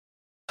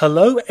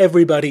Hello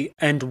everybody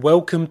and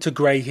welcome to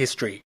Grey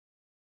History.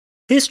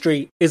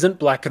 History isn't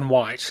black and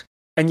white,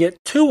 and yet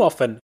too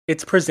often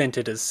it's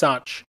presented as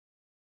such.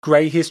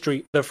 Grey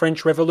History, the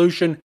French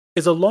Revolution,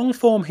 is a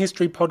long-form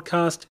history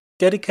podcast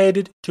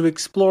dedicated to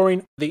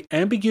exploring the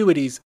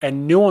ambiguities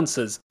and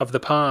nuances of the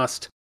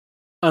past.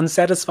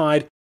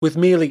 Unsatisfied with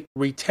merely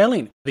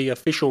retelling the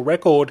official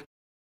record,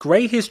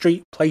 Grey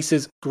History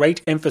places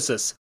great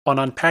emphasis on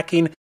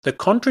unpacking the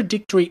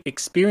contradictory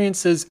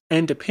experiences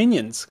and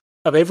opinions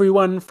of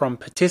everyone from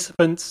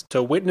participants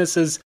to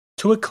witnesses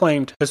to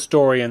acclaimed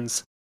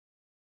historians.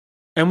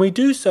 And we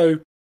do so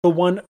for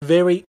one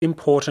very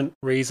important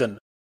reason,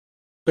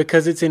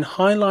 because it's in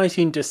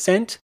highlighting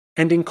dissent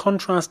and in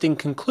contrasting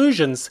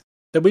conclusions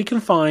that we can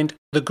find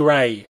the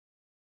grey,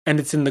 and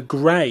it's in the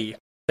grey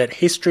that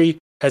history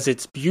has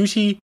its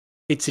beauty,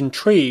 its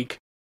intrigue,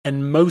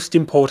 and most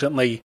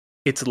importantly,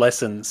 its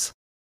lessons.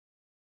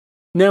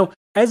 Now,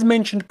 as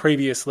mentioned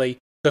previously,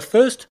 the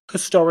first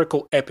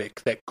historical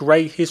epic that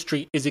Grey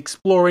History is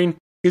exploring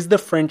is the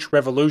French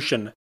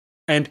Revolution,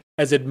 and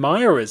as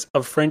admirers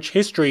of French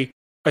history,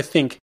 I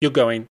think you're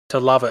going to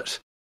love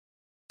it.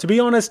 To be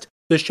honest,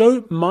 the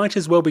show might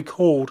as well be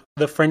called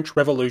the French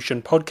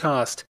Revolution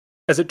podcast,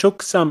 as it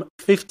took some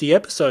 50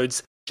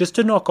 episodes just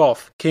to knock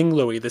off King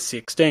Louis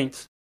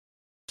XVI.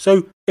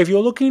 So, if you're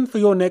looking for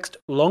your next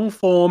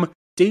long-form,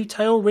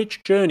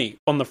 detail-rich journey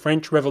on the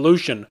French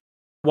Revolution,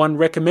 one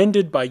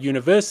recommended by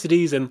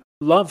universities and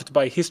loved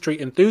by history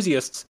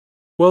enthusiasts,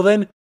 well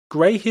then,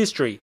 Grey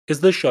History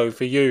is the show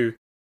for you.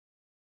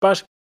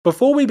 But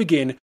before we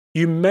begin,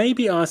 you may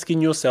be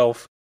asking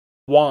yourself,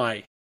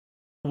 why?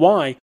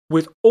 Why,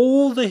 with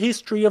all the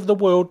history of the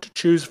world to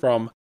choose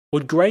from,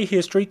 would Grey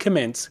History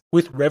commence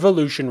with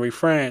revolutionary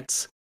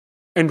France?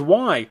 And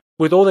why,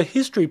 with all the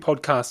history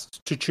podcasts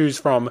to choose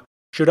from,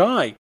 should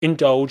I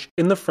indulge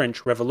in the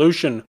French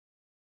Revolution?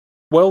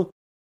 Well,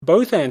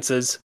 both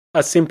answers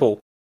are simple.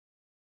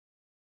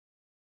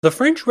 The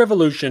French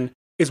Revolution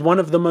is one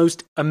of the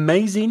most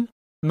amazing,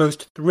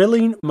 most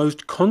thrilling,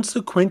 most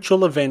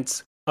consequential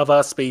events of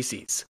our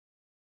species.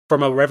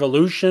 From a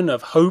revolution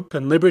of hope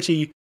and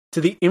liberty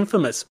to the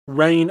infamous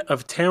Reign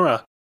of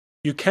Terror,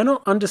 you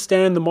cannot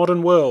understand the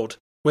modern world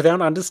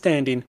without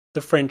understanding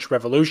the French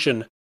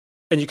Revolution.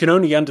 And you can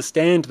only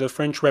understand the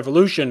French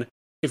Revolution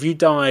if you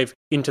dive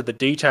into the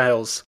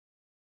details.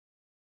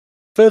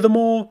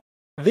 Furthermore,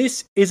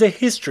 this is a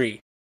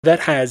history that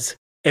has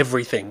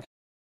everything.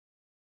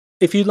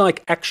 If you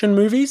like action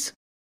movies,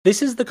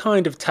 this is the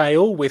kind of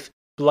tale with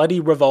bloody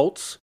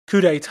revolts,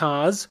 coups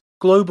d'états,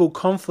 global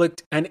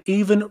conflict, and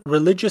even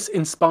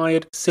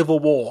religious-inspired civil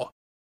war.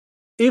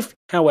 If,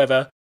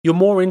 however, you're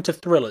more into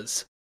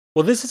thrillers,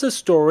 well, this is a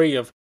story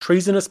of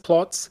treasonous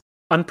plots,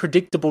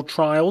 unpredictable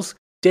trials,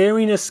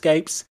 daring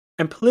escapes,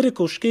 and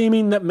political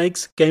scheming that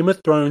makes Game of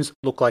Thrones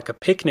look like a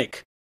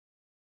picnic.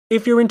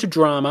 If you're into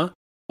drama,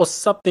 or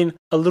something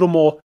a little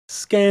more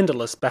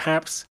scandalous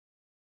perhaps,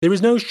 there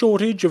is no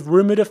shortage of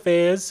rumoured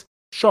affairs,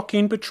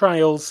 shocking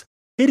betrayals,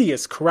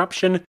 hideous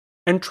corruption,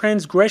 and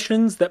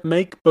transgressions that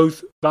make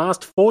both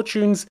vast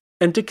fortunes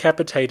and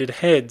decapitated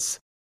heads.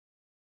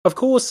 Of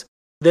course,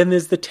 then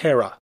there's the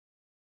terror.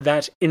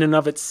 That, in and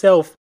of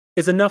itself,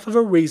 is enough of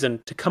a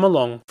reason to come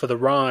along for the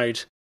ride.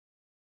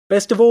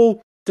 Best of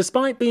all,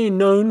 despite being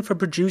known for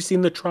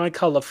producing the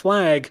tricolour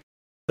flag,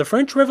 the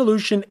French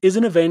Revolution is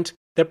an event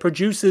that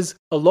produces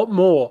a lot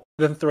more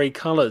than three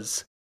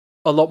colours,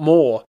 a lot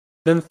more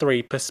than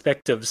three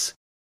perspectives.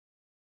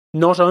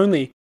 Not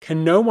only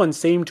can no one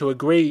seem to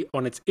agree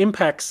on its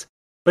impacts,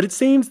 but it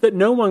seems that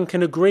no one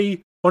can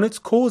agree on its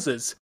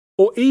causes,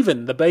 or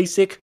even the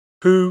basic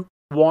who,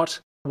 what,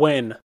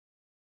 when.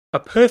 A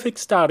perfect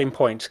starting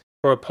point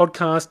for a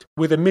podcast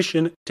with a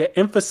mission to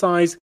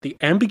emphasize the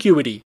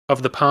ambiguity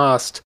of the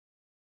past.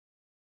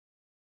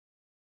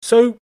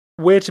 So,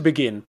 where to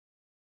begin?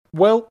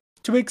 Well,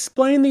 to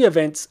explain the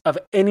events of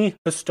any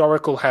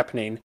historical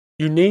happening,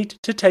 you need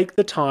to take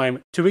the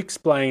time to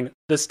explain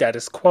the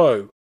status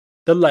quo,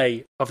 the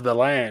lay of the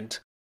land.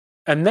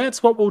 And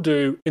that's what we'll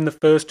do in the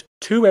first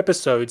 2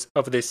 episodes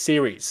of this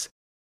series.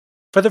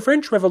 For the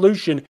French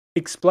Revolution,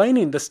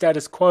 explaining the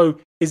status quo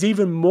is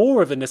even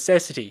more of a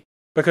necessity,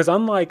 because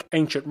unlike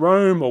ancient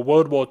Rome or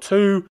World War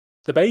II,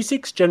 the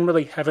basics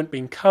generally haven't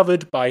been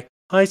covered by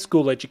high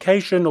school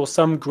education or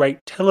some great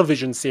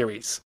television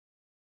series.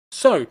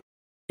 So,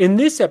 in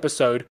this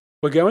episode,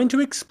 we're going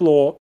to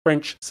explore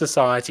French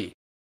society,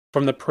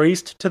 from the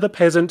priest to the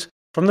peasant,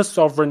 from the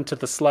sovereign to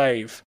the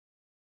slave.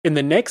 In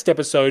the next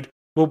episode,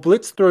 we'll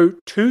blitz through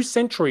 2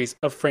 centuries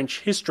of French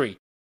history,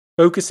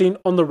 focusing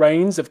on the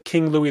reigns of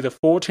King Louis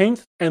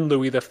XIV and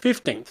Louis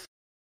XV,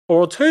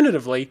 or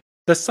alternatively,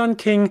 the Sun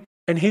King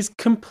and his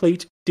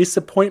complete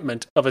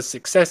disappointment of a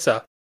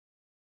successor.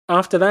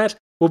 After that,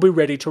 we'll be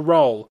ready to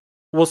roll.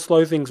 We'll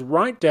slow things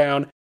right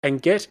down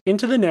and get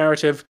into the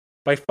narrative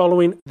by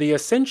following the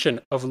ascension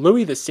of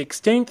Louis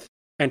XVI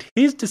and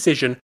his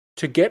decision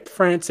to get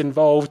France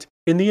involved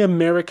in the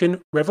American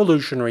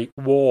Revolutionary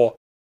War.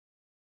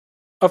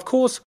 Of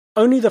course,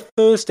 only the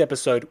first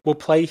episode will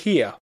play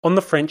here on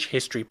the French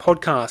History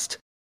Podcast,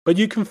 but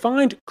you can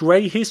find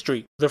Grey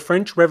History, the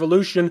French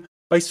Revolution,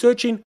 by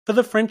searching for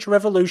the French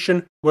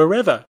Revolution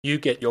wherever you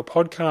get your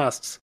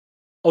podcasts.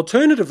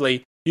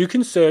 Alternatively, you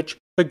can search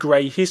for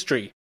Grey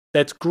History.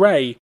 That's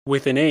Grey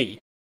with an E.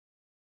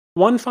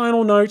 One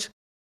final note,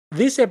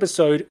 this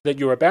episode that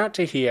you're about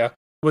to hear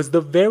was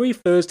the very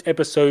first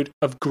episode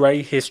of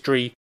Grey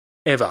History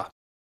ever.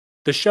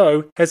 The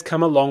show has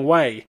come a long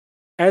way,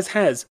 as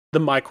has the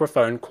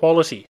microphone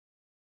quality.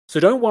 So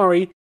don't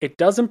worry, it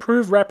does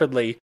improve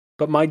rapidly,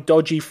 but my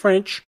dodgy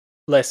French,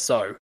 less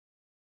so.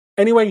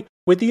 Anyway,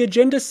 with the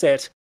agenda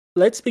set,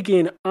 let's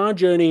begin our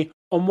journey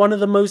on one of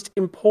the most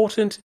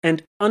important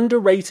and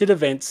underrated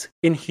events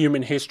in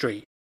human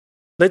history.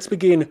 Let's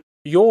begin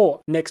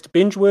your next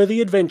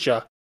binge-worthy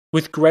adventure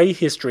with Grey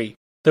History,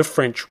 the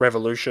French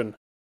Revolution.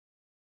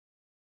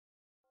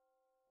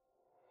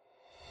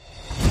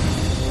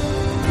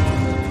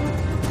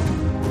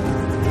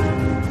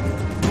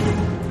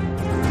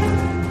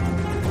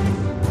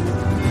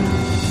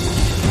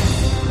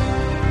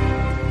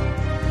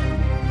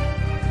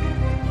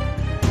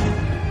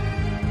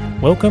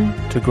 Welcome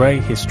to Grey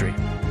History.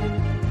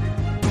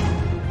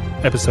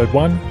 Episode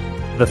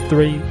 1, The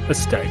Three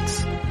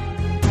Estates.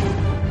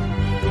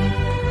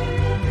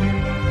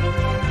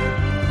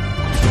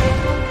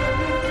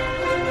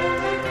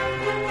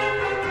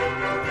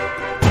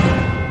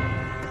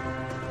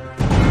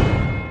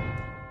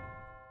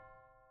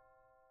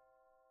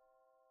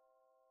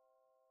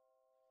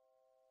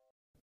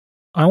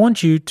 I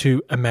want you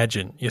to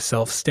imagine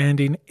yourself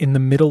standing in the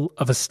middle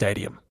of a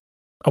stadium.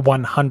 A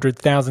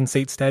 100,000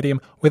 seat stadium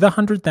with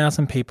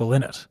 100,000 people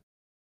in it.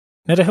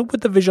 Now, to help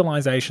with the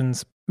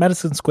visualizations,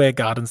 Madison Square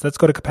Gardens, that's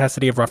got a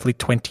capacity of roughly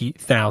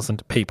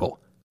 20,000 people.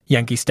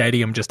 Yankee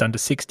Stadium just under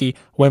 60,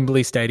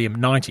 Wembley Stadium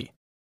 90.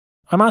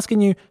 I'm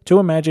asking you to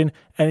imagine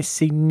a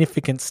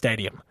significant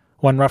stadium,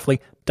 one roughly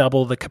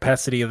double the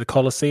capacity of the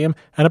Colosseum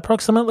and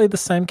approximately the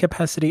same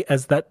capacity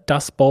as that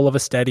dust bowl of a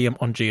stadium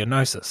on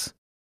Geonosis.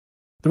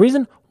 The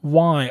reason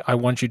why I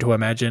want you to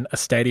imagine a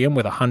stadium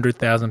with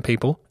 100,000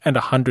 people and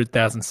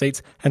 100,000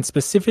 seats, and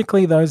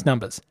specifically those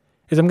numbers,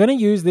 is I'm going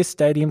to use this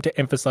stadium to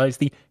emphasize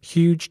the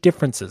huge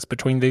differences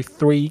between the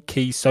three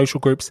key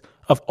social groups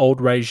of old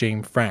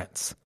regime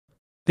France.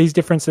 These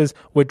differences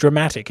were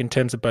dramatic in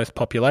terms of both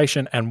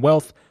population and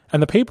wealth,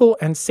 and the people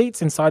and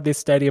seats inside this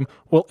stadium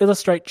will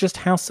illustrate just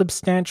how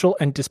substantial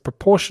and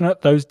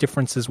disproportionate those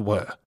differences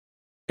were.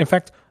 In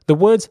fact, the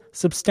words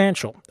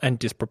substantial and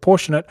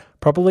disproportionate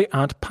probably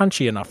aren't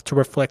punchy enough to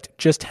reflect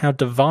just how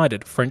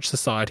divided French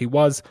society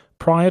was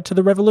prior to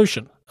the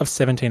Revolution of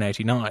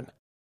 1789.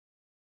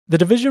 The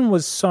division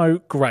was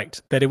so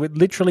great that it would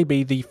literally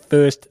be the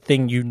first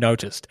thing you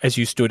noticed as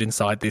you stood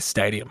inside this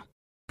stadium.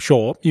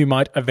 Sure, you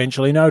might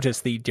eventually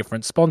notice the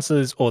different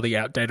sponsors or the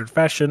outdated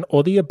fashion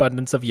or the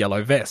abundance of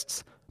yellow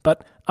vests.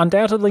 But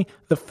undoubtedly,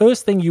 the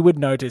first thing you would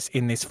notice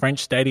in this French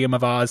stadium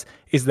of ours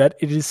is that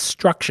it is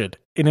structured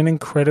in an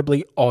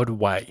incredibly odd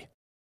way.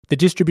 The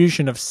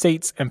distribution of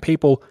seats and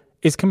people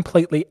is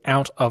completely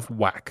out of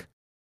whack.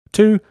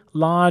 Two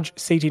large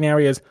seating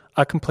areas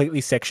are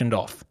completely sectioned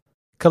off.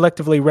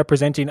 Collectively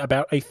representing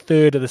about a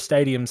third of the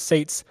stadium's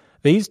seats,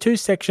 these two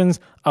sections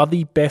are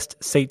the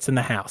best seats in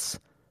the house.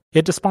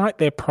 Yet despite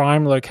their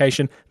prime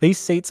location, these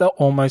seats are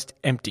almost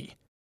empty.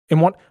 In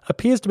what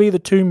appears to be the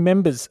two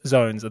members'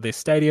 zones of this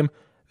stadium,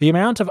 the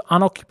amount of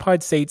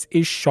unoccupied seats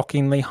is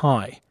shockingly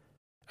high.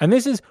 And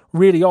this is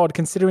really odd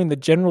considering the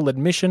general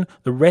admission,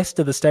 the rest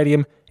of the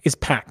stadium, is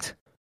packed.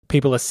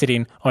 People are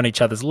sitting on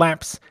each other's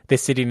laps, they're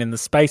sitting in the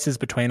spaces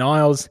between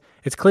aisles.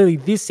 It's clearly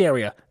this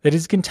area that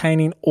is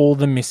containing all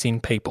the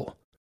missing people.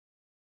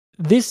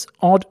 This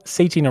odd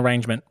seating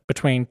arrangement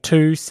between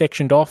two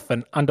sectioned off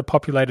and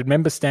underpopulated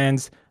member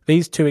stands,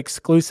 these two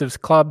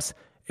exclusive clubs,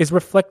 is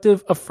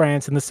reflective of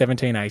France in the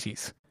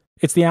 1780s.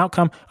 It's the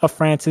outcome of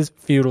France's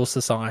feudal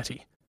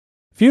society.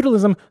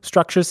 Feudalism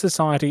structures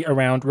society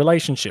around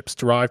relationships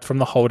derived from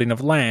the holding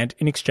of land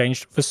in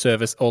exchange for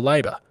service or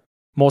labour.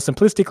 More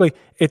simplistically,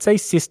 it's a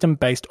system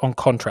based on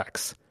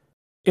contracts.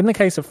 In the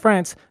case of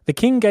France, the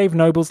king gave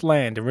nobles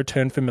land in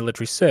return for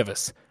military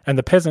service, and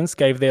the peasants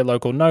gave their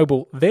local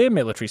noble their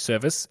military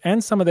service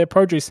and some of their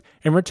produce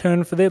in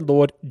return for their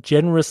lord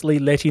generously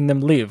letting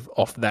them live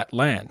off that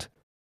land.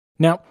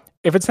 Now,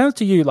 if it sounds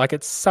to you like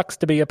it sucks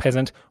to be a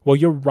peasant, well,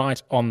 you're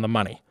right on the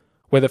money.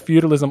 Whether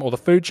feudalism or the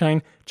food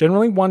chain,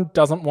 generally one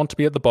doesn't want to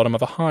be at the bottom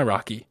of a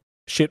hierarchy.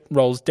 Shit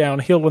rolls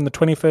downhill in the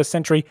 21st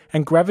century,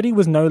 and gravity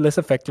was no less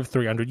effective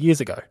 300 years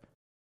ago.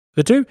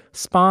 The two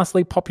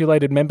sparsely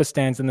populated member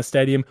stands in the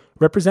stadium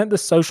represent the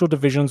social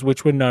divisions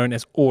which were known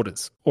as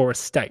orders, or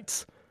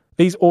estates.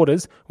 These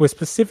orders were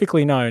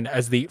specifically known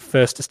as the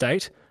First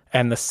Estate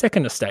and the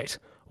Second Estate,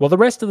 while the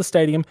rest of the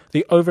stadium,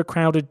 the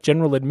overcrowded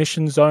general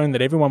admission zone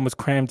that everyone was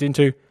crammed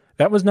into,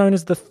 that was known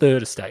as the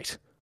Third Estate.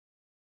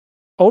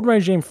 Old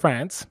regime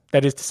France,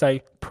 that is to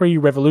say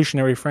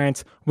pre-revolutionary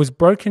France, was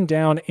broken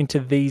down into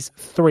these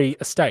three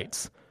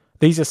estates.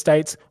 These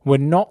estates were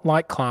not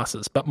like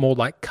classes, but more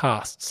like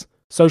castes.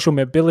 Social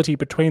mobility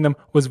between them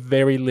was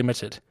very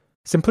limited.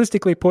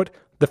 Simplistically put,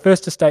 The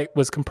first estate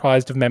was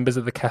comprised of members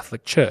of the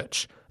Catholic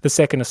Church, the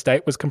second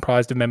estate was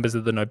comprised of members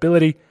of the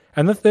nobility,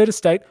 and the third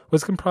estate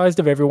was comprised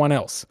of everyone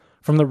else,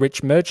 from the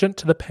rich merchant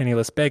to the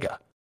penniless beggar.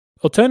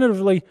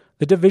 Alternatively,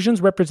 the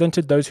divisions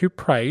represented those who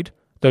prayed,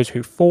 those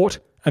who fought,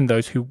 and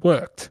those who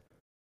worked.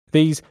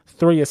 These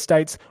three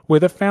estates were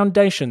the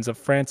foundations of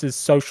France's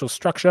social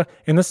structure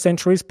in the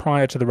centuries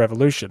prior to the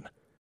Revolution.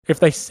 If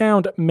they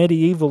sound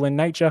medieval in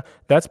nature,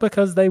 that's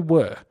because they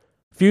were.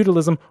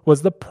 Feudalism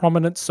was the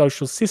prominent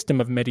social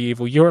system of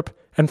medieval Europe,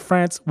 and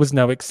France was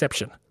no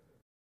exception.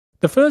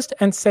 The first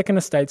and second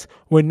estates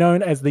were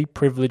known as the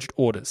privileged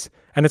orders,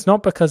 and it's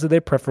not because of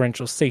their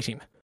preferential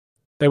seating.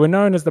 They were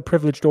known as the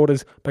privileged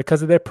orders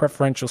because of their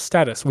preferential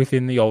status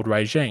within the old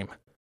regime.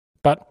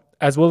 But,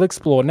 as we'll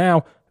explore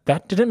now,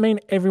 that didn't mean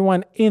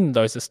everyone in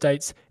those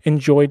estates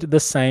enjoyed the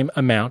same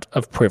amount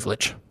of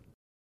privilege.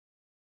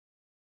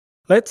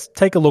 Let's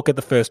take a look at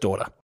the first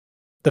order.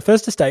 The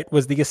first estate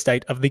was the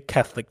estate of the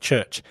Catholic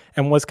Church,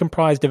 and was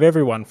comprised of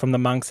everyone from the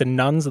monks and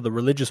nuns of the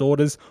religious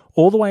orders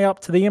all the way up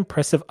to the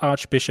impressive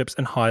archbishops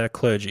and higher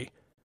clergy.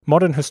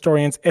 Modern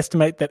historians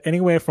estimate that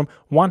anywhere from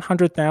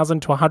 100,000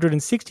 to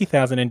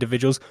 160,000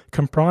 individuals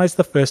comprised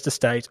the first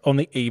estate on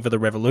the eve of the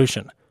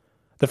Revolution.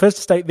 The first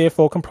estate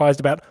therefore comprised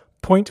about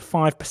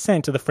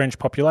 0.5% of the French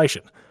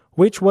population,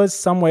 which was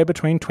somewhere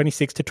between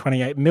 26 to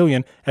 28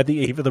 million at the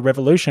eve of the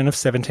Revolution of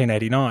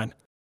 1789.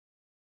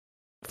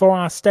 For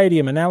our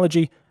stadium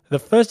analogy, the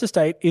first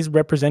estate is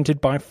represented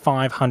by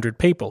 500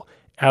 people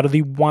out of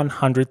the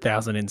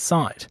 100,000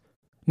 inside.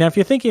 Now, if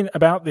you're thinking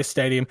about this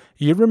stadium,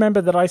 you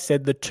remember that I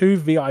said the two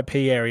VIP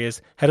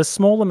areas had a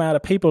small amount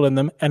of people in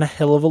them and a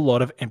hell of a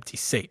lot of empty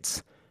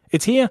seats.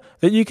 It's here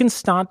that you can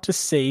start to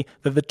see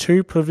that the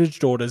two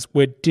privileged orders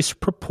were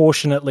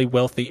disproportionately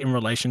wealthy in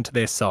relation to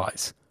their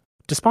size.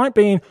 Despite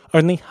being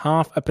only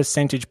half a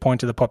percentage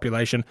point of the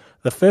population,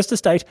 the first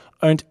estate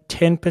owned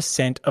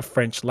 10% of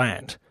French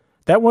land.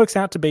 That works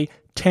out to be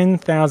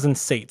 10,000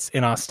 seats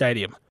in our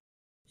stadium.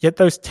 Yet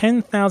those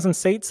 10,000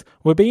 seats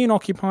were being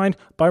occupied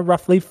by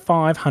roughly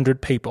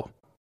 500 people.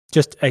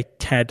 Just a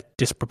tad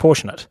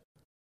disproportionate.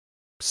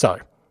 So,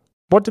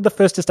 what did the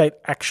first estate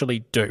actually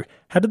do?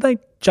 How did they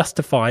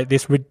justify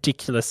this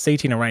ridiculous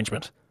seating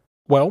arrangement?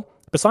 Well,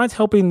 besides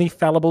helping the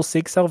fallible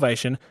seek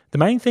salvation, the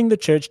main thing the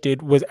church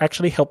did was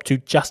actually help to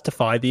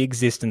justify the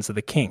existence of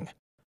the king.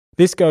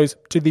 This goes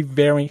to the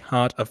very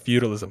heart of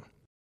feudalism.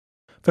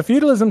 For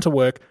feudalism to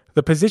work,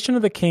 the position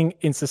of the king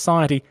in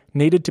society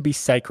needed to be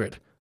sacred.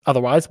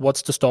 Otherwise,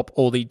 what's to stop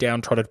all the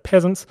downtrodden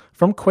peasants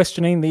from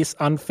questioning this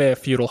unfair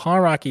feudal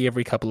hierarchy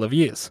every couple of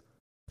years?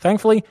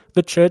 Thankfully,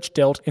 the church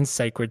dealt in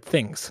sacred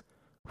things.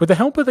 With the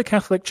help of the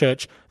Catholic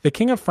Church, the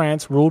King of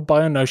France ruled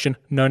by a notion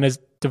known as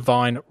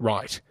divine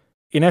right.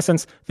 In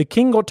essence, the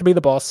king got to be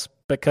the boss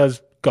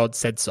because God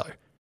said so.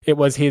 It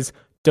was his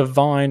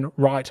divine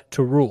right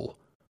to rule.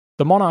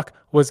 The monarch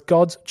was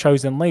God's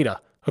chosen leader,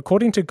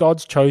 according to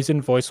God's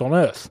chosen voice on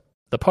earth,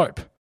 the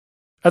Pope.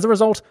 As a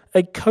result,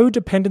 a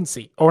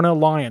codependency or an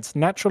alliance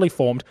naturally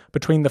formed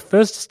between the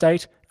first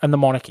estate and the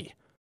monarchy.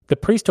 The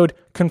priesthood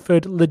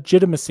conferred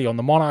legitimacy on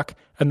the monarch,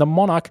 and the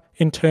monarch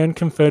in turn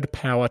conferred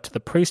power to the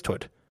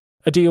priesthood.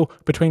 A deal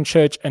between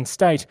church and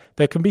state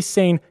that can be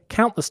seen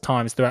countless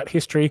times throughout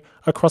history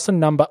across a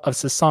number of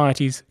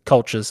societies,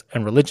 cultures,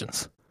 and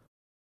religions.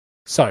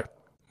 So,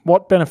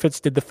 what benefits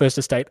did the first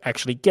estate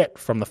actually get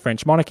from the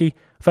French monarchy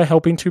for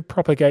helping to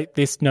propagate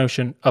this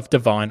notion of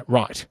divine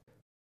right?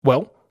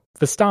 Well,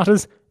 for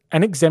starters,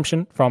 an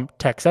exemption from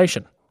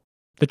taxation.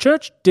 The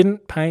church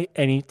didn't pay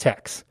any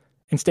tax.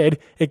 Instead,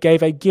 it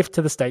gave a gift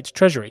to the state's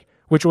treasury,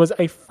 which was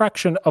a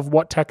fraction of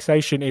what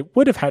taxation it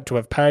would have had to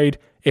have paid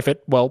if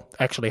it,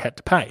 actually had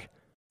to pay.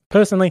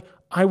 Personally,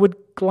 I would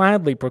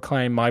gladly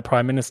proclaim my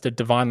Prime Minister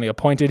divinely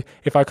appointed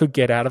if I could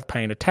get out of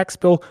paying a tax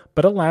bill,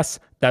 but alas,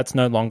 that's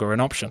no longer an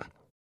option.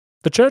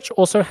 The church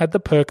also had the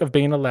perk of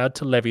being allowed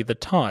to levy the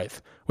tithe,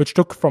 which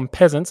took from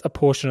peasants a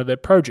portion of their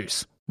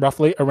produce,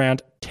 roughly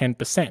around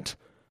 10%.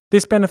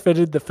 This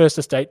benefited the First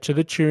Estate to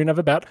the tune of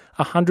about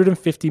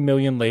 150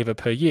 million livres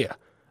per year,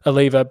 a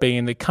livre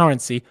being the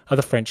currency of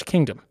the French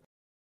kingdom.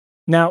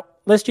 Now,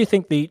 lest you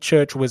think the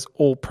church was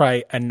all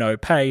pray and no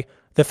pay,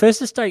 the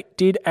First Estate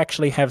did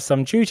actually have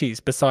some duties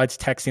besides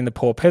taxing the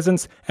poor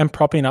peasants and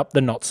propping up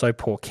the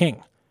not-so-poor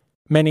king.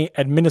 Many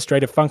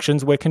administrative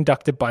functions were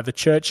conducted by the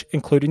church,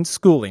 including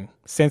schooling,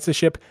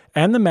 censorship,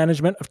 and the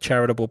management of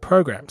charitable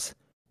programs.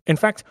 In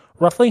fact,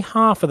 roughly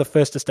half of the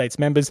First Estate's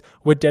members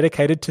were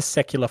dedicated to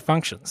secular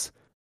functions.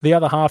 The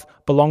other half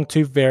belonged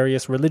to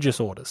various religious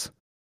orders.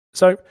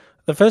 So,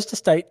 the First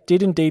Estate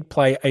did indeed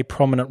play a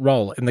prominent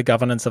role in the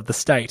governance of the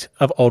state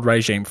of old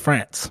regime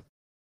France.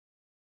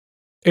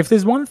 If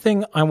there's one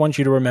thing I want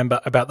you to remember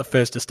about the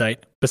First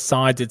Estate,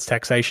 besides its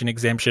taxation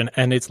exemption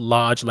and its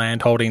large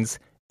land holdings,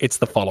 it's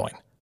the following.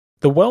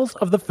 The wealth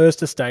of the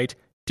First Estate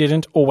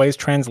didn't always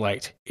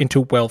translate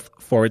into wealth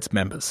for its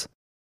members.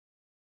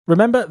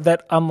 Remember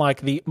that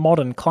unlike the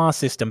modern class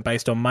system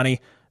based on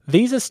money,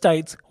 these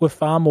estates were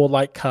far more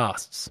like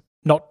castes,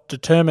 not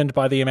determined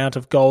by the amount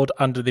of gold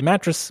under the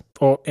mattress,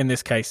 or in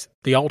this case,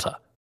 the altar.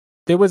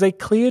 there was a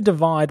clear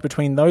divide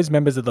between those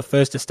members of the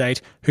First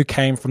Estate who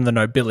came from the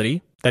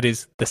nobility, that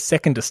is, the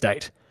Second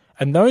Estate,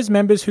 and those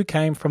members who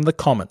came from the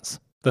commons,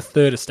 the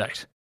Third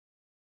Estate.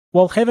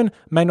 While heaven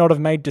may not have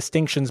made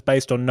distinctions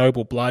based on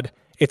noble blood,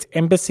 its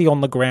embassy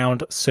on the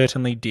ground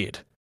certainly did.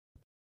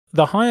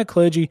 The higher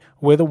clergy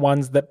were the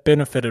ones that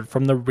benefited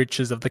from the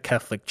riches of the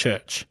Catholic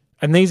Church,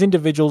 and these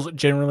individuals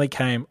generally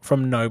came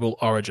from noble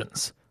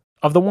origins.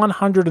 Of the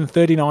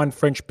 139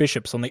 French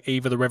bishops on the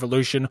eve of the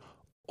Revolution,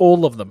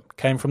 all of them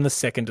came from the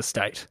Second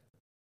Estate.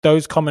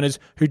 Those commoners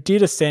who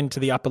did ascend to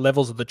the upper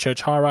levels of the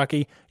church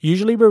hierarchy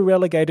usually were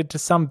relegated to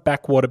some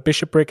backwater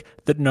bishopric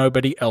that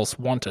nobody else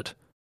wanted.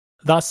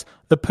 Thus,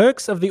 the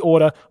perks of the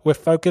order were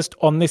focused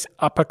on this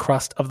upper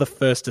crust of the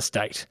First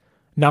Estate,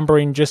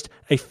 numbering just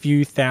a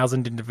few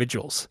thousand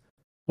individuals.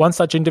 One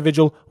such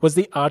individual was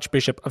the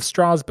Archbishop of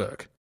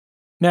Strasbourg.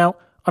 Now,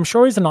 I'm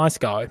sure he's a nice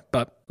guy,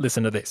 but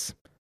listen to this.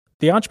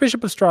 The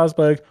Archbishop of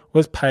Strasbourg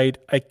was paid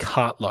a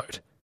cartload.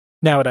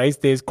 Nowadays,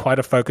 there's quite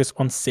a focus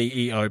on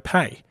CEO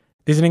pay.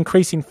 There's an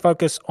increasing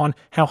focus on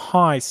how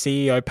high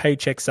CEO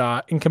paychecks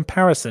are in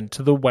comparison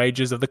to the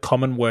wages of the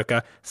common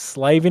worker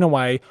slaving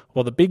away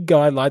while the big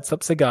guy lights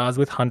up cigars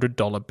with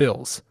 $100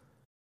 bills.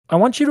 I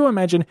want you to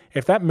imagine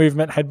if that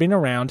movement had been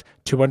around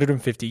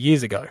 250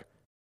 years ago.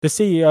 The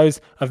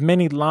CEOs of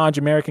many large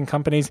American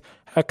companies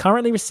are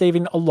currently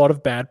receiving a lot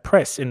of bad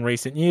press in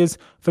recent years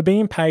for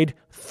being paid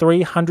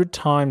 300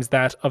 times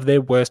that of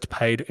their worst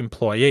paid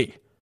employee.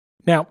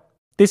 Now,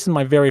 this is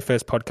my very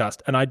first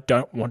podcast and I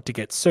don't want to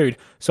get sued,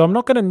 so I'm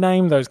not going to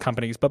name those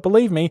companies, but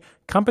believe me,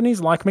 companies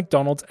like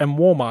McDonald's and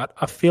Walmart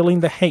are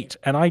feeling the heat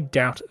and I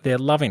doubt they're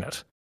loving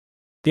it.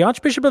 The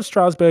Archbishop of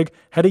Strasbourg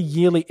had a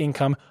yearly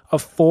income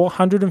of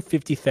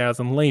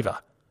 450,000 livres.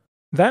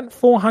 That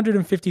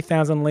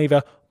 450,000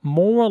 livres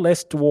more or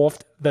less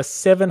dwarfed the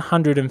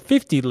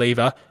 750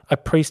 livres a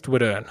priest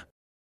would earn.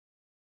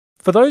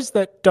 For those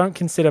that don't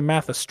consider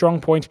math a strong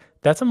point,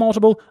 that's a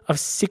multiple of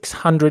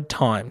 600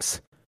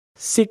 times.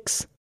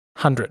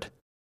 600.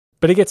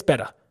 But it gets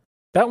better.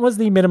 That was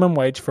the minimum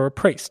wage for a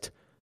priest.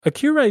 A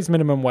curé's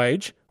minimum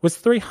wage was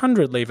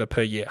 300 livres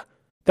per year.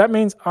 That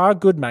means our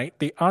good mate,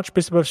 the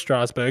Archbishop of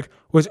Strasbourg,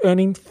 was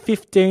earning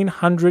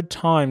 1,500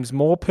 times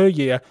more per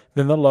year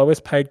than the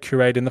lowest paid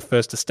curate in the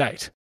First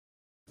Estate.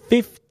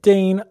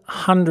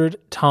 1,500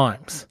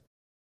 times.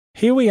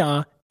 Here we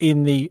are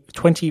in the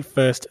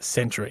 21st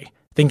century,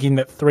 thinking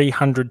that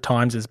 300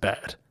 times is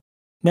bad.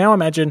 Now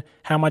imagine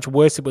how much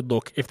worse it would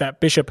look if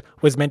that bishop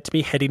was meant to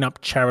be heading up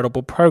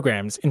charitable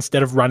programs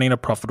instead of running a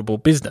profitable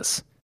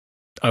business.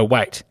 Oh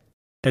wait,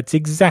 that's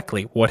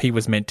exactly what he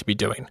was meant to be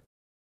doing.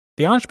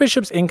 The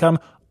Archbishop's income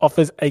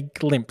offers a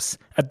glimpse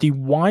at the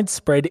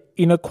widespread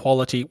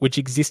inequality which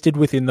existed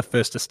within the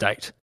First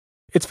Estate.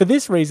 It's for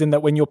this reason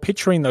that when you're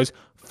picturing those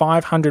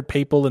 500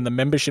 people in the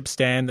membership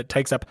stand that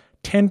takes up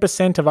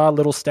 10% of our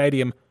little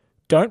stadium,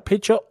 don't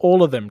picture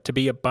all of them to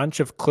be a bunch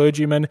of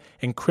clergymen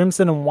in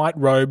crimson and white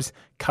robes,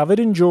 covered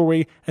in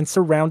jewellery and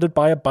surrounded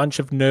by a bunch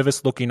of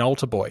nervous-looking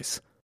altar boys.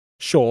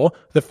 Sure,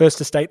 the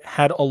First Estate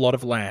had a lot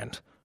of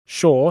land.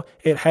 Sure,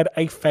 it had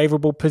a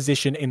favourable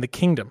position in the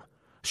kingdom.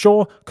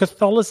 Sure,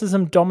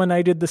 Catholicism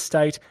dominated the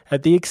state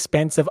at the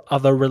expense of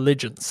other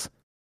religions.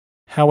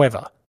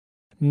 However,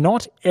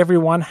 not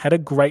everyone had a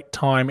great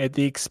time at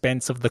the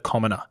expense of the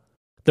commoner.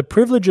 The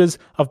privileges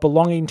of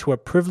belonging to a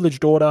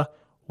privileged order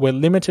were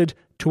limited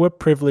to a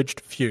privileged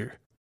few.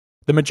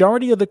 The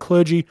majority of the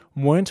clergy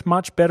weren't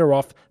much better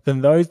off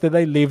than those that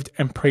they lived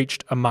and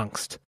preached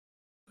amongst.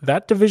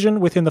 That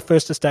division within the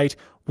First Estate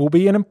will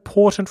be an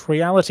important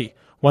reality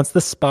once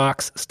the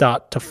sparks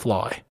start to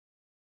fly.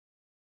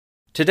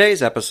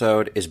 Today's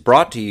episode is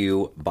brought to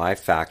you by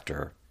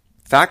Factor.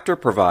 Factor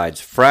provides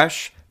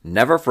fresh,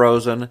 never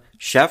frozen,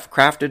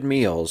 chef-crafted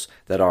meals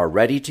that are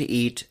ready to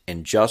eat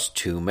in just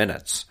 2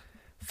 minutes.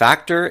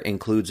 Factor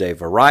includes a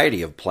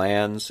variety of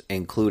plans,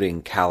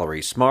 including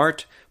Calorie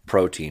Smart,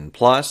 Protein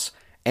Plus,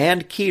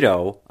 and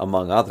Keto,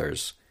 among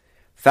others.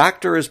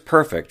 Factor is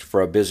perfect for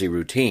a busy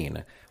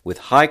routine, with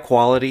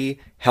high-quality,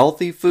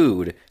 healthy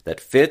food that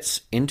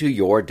fits into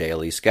your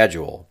daily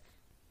schedule.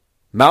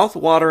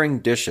 Mouth-watering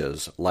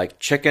dishes like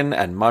chicken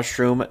and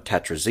mushroom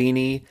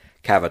tetrazzini,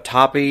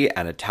 cavatappi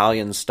and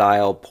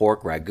Italian-style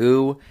pork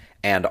ragu,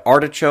 and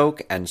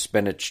artichoke and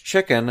spinach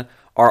chicken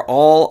are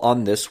all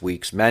on this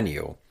week's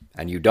menu,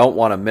 and you don't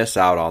want to miss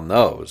out on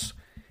those.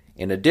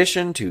 In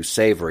addition to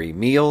savory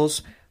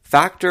meals,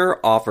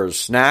 Factor offers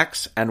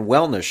snacks and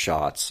wellness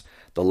shots,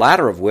 the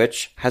latter of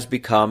which has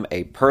become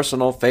a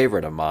personal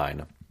favorite of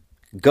mine.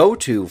 Go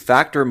to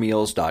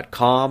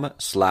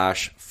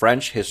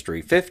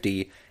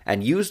factormeals.com/FrenchHistory50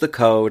 and use the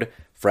code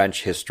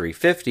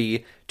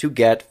FrenchHistory50 to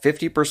get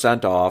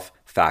 50% off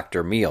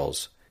Factor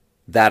Meals.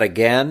 That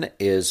again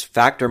is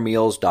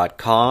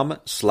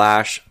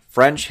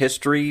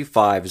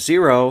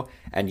factormeals.com/FrenchHistory50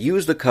 and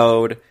use the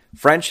code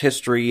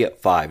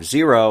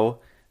FrenchHistory50.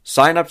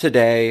 Sign up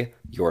today.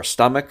 Your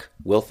stomach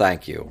will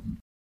thank you.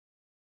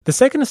 The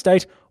Second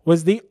Estate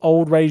was the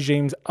old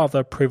regime's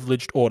other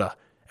privileged order,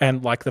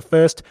 and, like the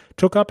first,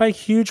 took up a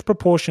huge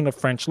proportion of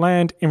French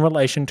land in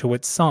relation to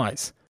its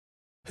size.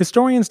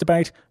 Historians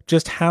debate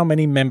just how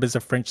many members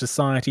of French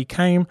society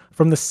came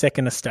from the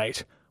Second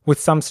Estate, with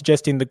some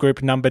suggesting the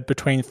group numbered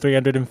between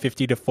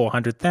 350 to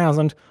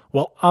 400,000,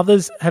 while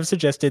others have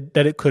suggested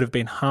that it could have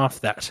been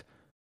half that.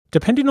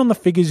 Depending on the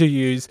figures you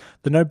use,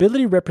 the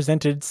nobility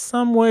represented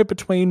somewhere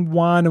between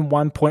 1 and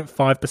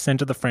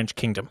 1.5% of the French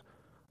kingdom.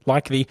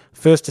 Like the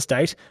First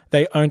Estate,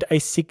 they owned a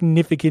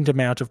significant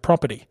amount of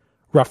property.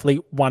 Roughly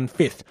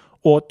 1/5,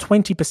 or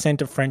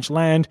 20% of French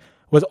land,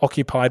 was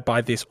occupied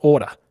by this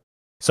order.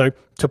 So,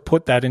 to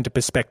put that into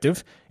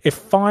perspective, if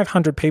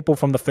 500 people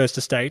from the First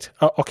Estate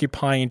are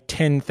occupying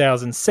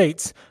 10,000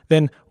 seats,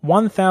 then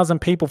 1,000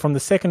 people from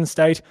the Second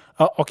Estate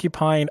are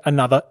occupying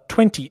another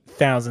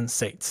 20,000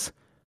 seats.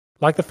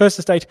 Like the First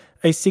Estate,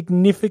 a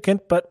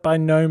significant but by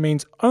no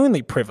means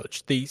only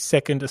privilege the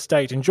Second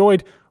Estate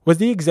enjoyed was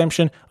the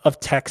exemption of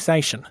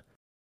taxation.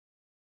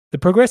 The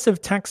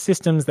progressive tax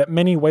systems that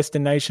many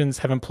Western nations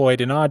have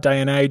employed in our day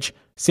and age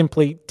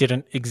simply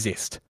didn't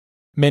exist.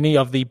 Many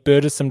of the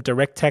burdensome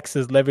direct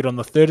taxes levied on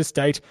the Third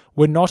Estate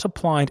were not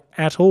applied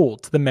at all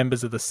to the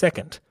members of the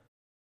Second.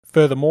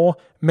 Furthermore,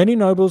 many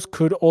nobles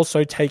could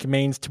also take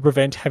means to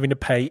prevent having to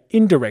pay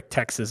indirect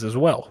taxes as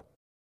well.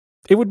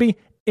 It would be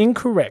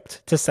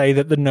incorrect to say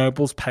that the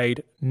nobles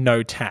paid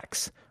no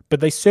tax, but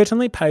they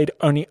certainly paid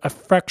only a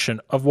fraction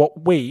of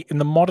what we in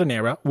the modern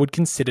era would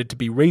consider to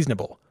be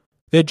reasonable.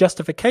 Their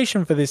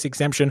justification for this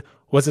exemption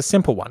was a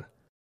simple one.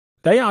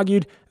 They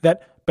argued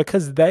that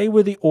because they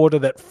were the order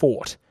that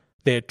fought,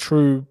 their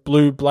true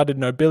blue-blooded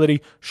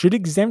nobility should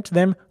exempt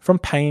them from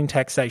paying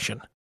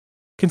taxation.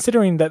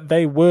 Considering that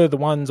they were the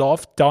ones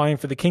off dying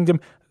for the kingdom,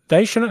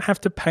 they shouldn't have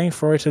to pay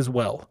for it as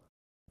well.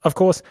 Of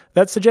course,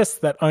 that suggests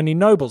that only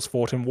nobles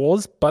fought in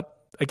wars, but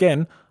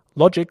again,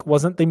 logic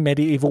wasn't the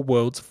medieval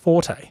world's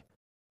forte.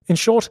 In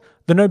short,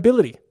 the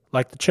nobility,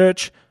 like the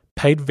church,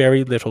 paid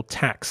very little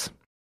tax.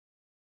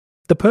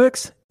 The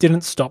perks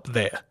didn't stop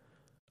there.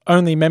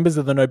 Only members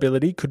of the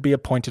nobility could be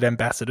appointed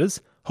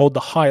ambassadors, hold the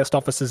highest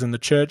offices in the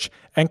church,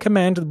 and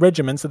command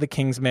regiments of the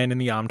king's men in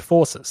the armed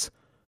forces.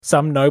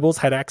 Some nobles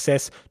had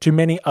access to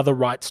many other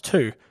rights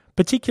too,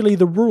 particularly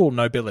the rural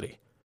nobility.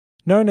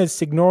 Known as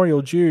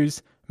seigneurial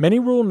dues, many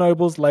rural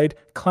nobles laid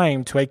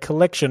claim to a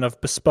collection of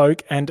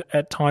bespoke and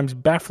at times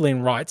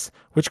baffling rights,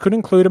 which could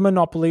include a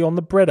monopoly on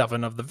the bread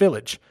oven of the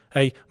village,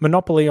 a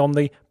monopoly on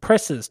the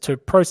presses to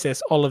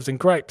process olives and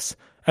grapes,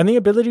 and the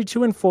ability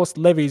to enforce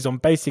levies on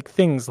basic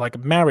things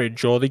like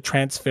marriage or the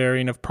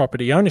transferring of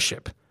property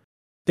ownership.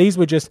 These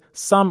were just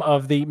some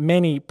of the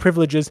many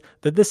privileges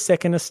that the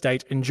Second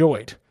Estate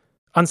enjoyed.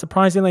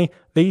 Unsurprisingly,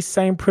 these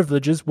same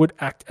privileges would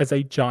act as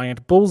a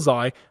giant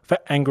bullseye for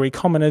angry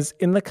commoners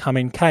in the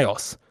coming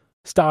chaos.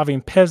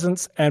 Starving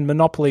peasants and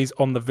monopolies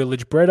on the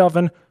village bread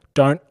oven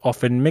don't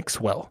often mix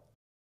well.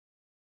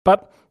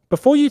 But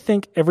before you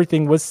think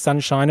everything was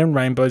sunshine and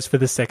rainbows for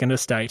the Second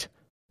Estate,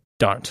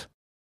 don't.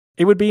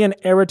 It would be an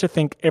error to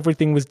think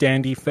everything was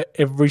dandy for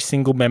every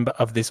single member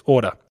of this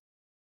order.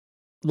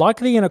 Like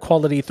the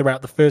inequality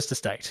throughout the First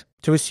Estate,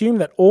 to assume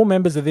that all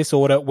members of this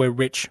order were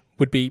rich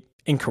would be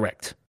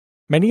incorrect.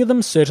 Many of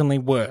them certainly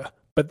were,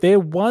 but there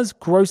was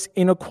gross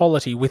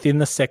inequality within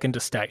the Second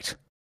Estate.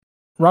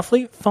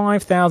 Roughly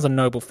 5,000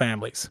 noble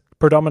families,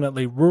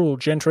 predominantly rural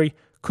gentry,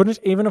 couldn't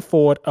even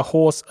afford a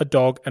horse, a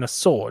dog, and a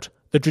sword,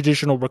 the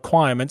traditional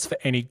requirements for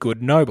any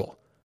good noble.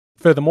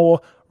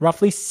 Furthermore,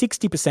 roughly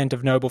 60%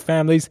 of noble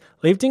families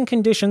lived in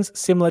conditions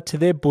similar to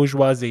their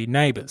bourgeoisie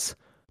neighbours,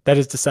 that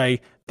is to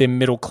say, their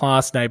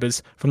middle-class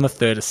neighbours from the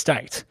Third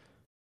Estate.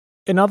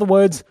 In other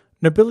words,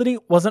 nobility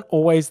wasn't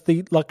always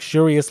the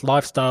luxurious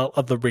lifestyle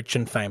of the rich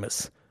and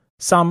famous.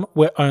 Some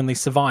were only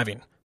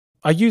surviving.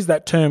 I use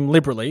that term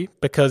liberally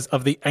because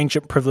of the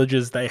ancient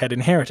privileges they had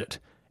inherited.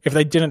 If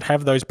they didn't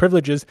have those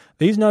privileges,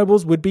 these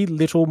nobles would be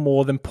little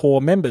more than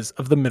poor members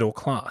of the middle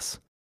class.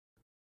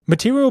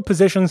 Material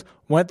possessions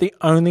weren't the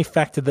only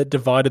factor that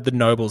divided the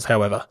nobles,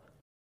 however.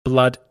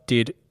 Blood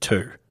did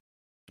too.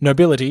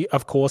 Nobility,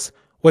 of course,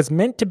 was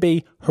meant to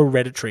be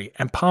hereditary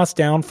and passed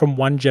down from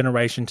one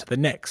generation to the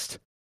next.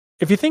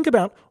 If you think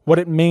about what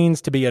it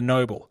means to be a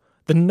noble,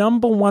 the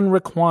number one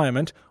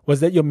requirement was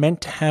that you're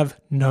meant to have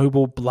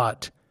noble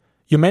blood.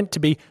 You're meant to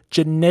be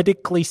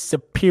genetically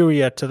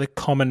superior to the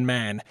common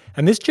man,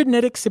 and this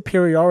genetic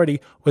superiority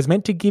was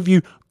meant to give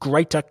you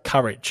greater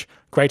courage,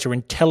 greater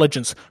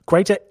intelligence,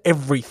 greater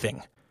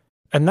everything.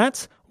 And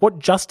that's what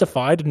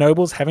justified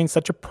nobles having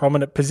such a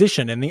prominent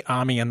position in the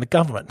army and the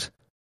government.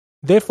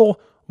 Therefore,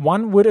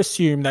 one would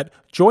assume that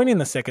joining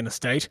the Second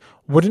Estate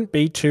wouldn't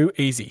be too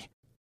easy.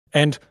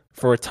 And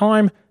for a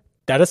time,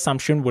 that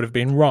assumption would have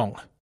been wrong.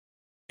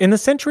 In the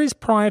centuries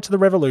prior to the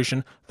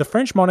Revolution, the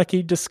French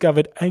monarchy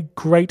discovered a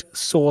great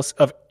source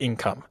of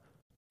income: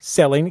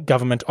 selling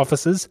government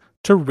offices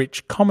to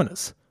rich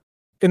commoners.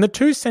 In the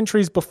 2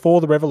 centuries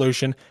before the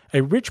Revolution,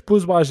 a rich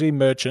bourgeoisie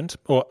merchant,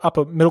 or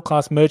upper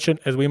middle-class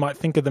merchant as we might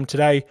think of them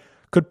today,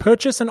 could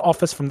purchase an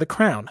office from the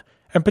crown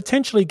and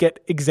potentially get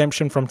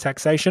exemption from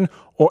taxation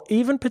or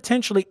even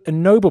potentially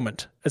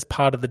ennoblement as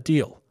part of the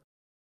deal.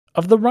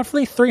 Of the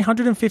roughly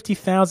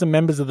 350,000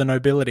 members of the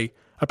nobility,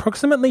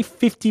 approximately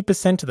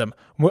 50% of them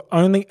were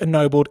only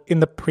ennobled in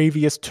the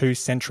previous 2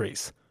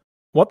 centuries.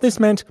 What this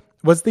meant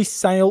was the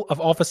sale of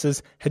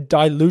offices had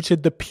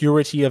diluted the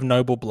purity of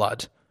noble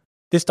blood.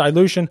 This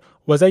dilution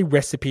was a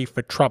recipe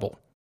for trouble.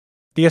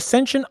 The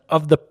ascension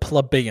of the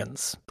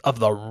plebeians, of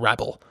the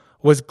rabble,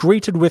 was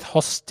greeted with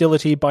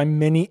hostility by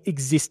many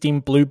existing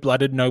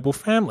blue-blooded noble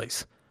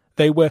families.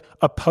 They were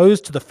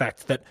opposed to the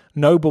fact that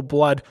noble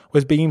blood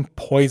was being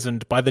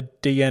poisoned by the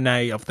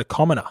DNA of the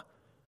commoner.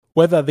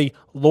 Whether the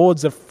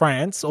lords of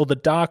France or the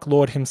Dark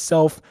Lord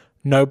himself,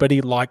 nobody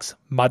likes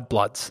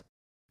mudbloods.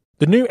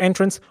 The new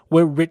entrants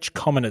were rich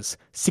commoners,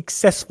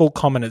 successful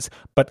commoners,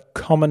 but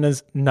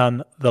commoners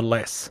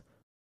nonetheless.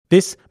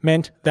 This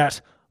meant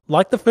that,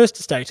 like the First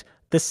Estate,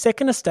 the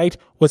Second Estate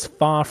was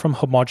far from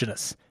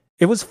homogeneous.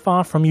 It was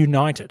far from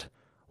united.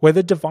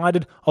 Whether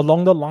divided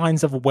along the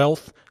lines of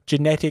wealth,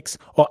 genetics,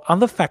 or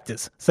other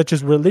factors such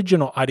as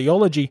religion or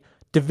ideology,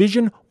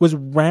 division was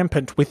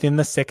rampant within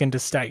the Second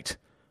Estate.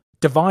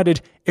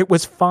 Divided, it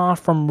was far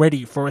from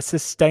ready for a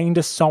sustained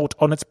assault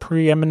on its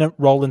preeminent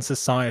role in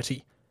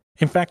society.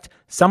 In fact,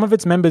 some of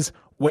its members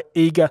were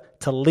eager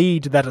to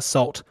lead that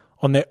assault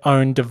on their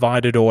own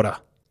divided order.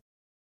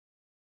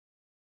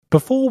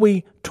 Before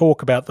we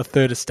talk about the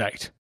Third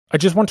Estate, I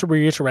just want to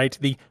reiterate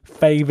the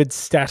favoured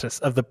status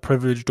of the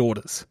privileged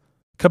orders.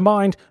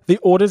 Combined, the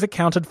orders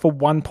accounted for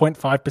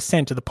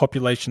 1.5% of the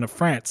population of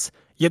France,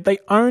 yet they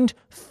owned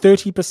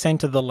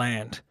 30% of the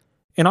land.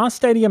 In our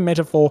stadium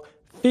metaphor,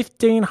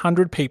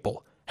 1,500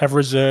 people have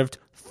reserved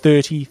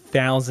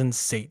 30,000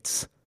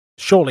 seats.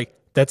 Surely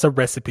that's a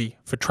recipe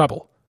for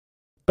trouble.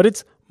 But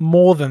it's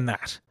more than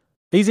that.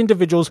 These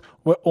individuals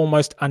were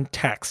almost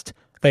untaxed.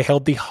 They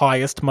held the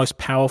highest, most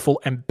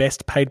powerful and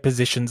best paid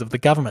positions of the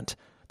government.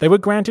 They were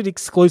granted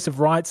exclusive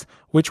rights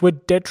which were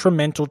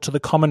detrimental to the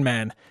common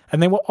man,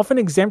 and they were often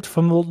exempt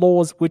from the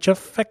laws which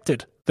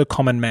affected the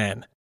common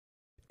man.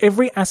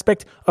 Every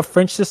aspect of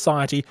French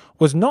society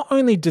was not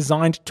only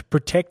designed to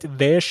protect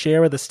their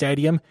share of the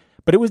stadium,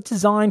 but it was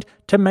designed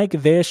to make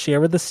their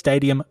share of the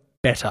stadium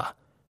better.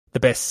 The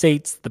best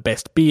seats, the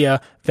best beer,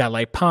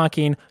 valet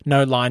parking,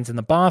 no lines in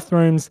the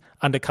bathrooms,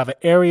 undercover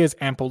areas,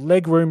 ample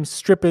legroom,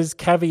 strippers,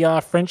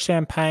 caviar, French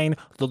champagne,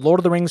 the Lord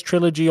of the Rings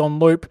trilogy on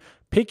loop.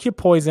 Pick your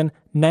poison,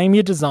 name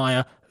your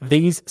desire,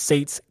 these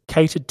seats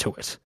catered to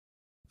it.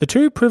 The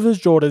 2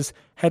 privileged orders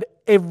had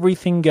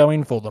everything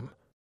going for them.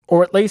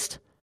 Or at least,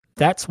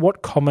 that's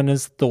what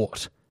commoners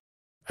thought.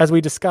 As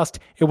we discussed,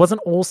 it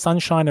wasn't all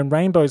sunshine and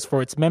rainbows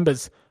for its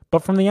members,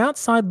 but from the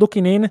outside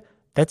looking in,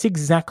 that's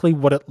exactly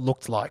what it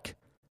looked like.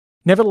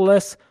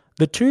 Nevertheless,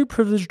 the 2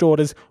 privileged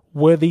orders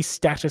were the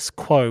status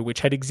quo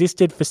which had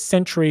existed for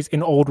centuries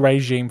in old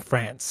regime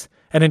France,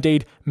 and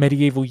indeed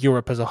medieval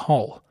Europe as a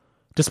whole.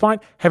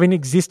 Despite having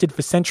existed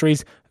for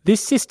centuries,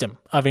 this system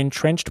of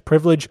entrenched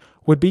privilege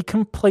would be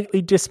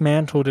completely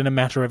dismantled in a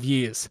matter of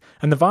years,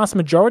 and the vast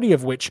majority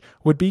of which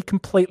would be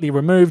completely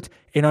removed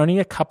in only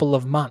a couple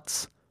of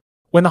months.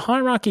 When the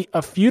hierarchy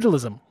of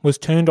feudalism was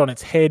turned on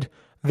its head,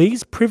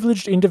 these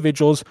privileged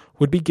individuals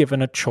would be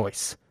given a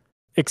choice: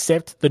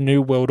 accept the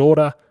New World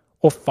Order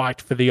or fight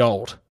for the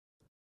old.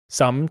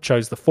 Some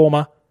chose the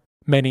former,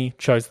 many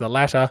chose the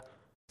latter,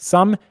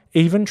 some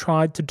even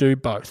tried to do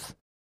both.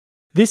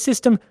 This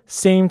system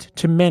seemed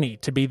to many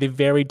to be the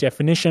very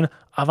definition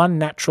of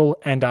unnatural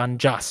and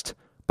unjust,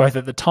 both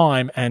at the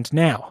time and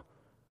now.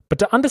 But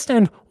to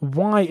understand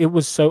why it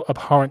was so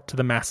abhorrent to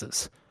the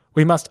masses,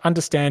 we must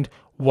understand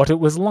what it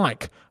was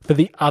like for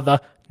the other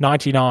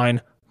 99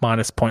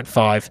 minus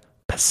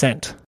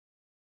 0.5%.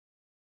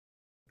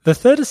 The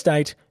Third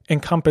Estate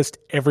encompassed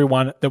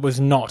everyone that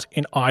was not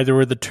in either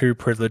of the 2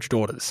 privileged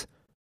orders.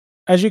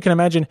 As you can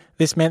imagine,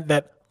 this meant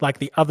that, like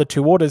the other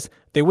 2 orders,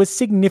 there was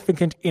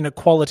significant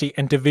inequality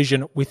and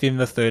division within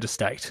the Third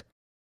Estate.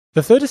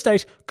 The Third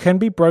Estate can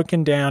be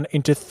broken down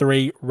into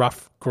 3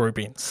 rough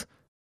groupings.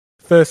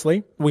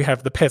 Firstly, we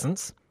have the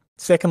peasants.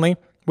 Secondly,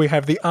 we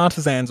have the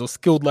artisans or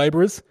skilled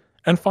labourers.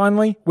 And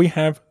finally, we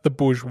have the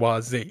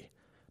bourgeoisie.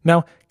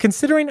 Now,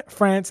 considering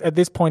France at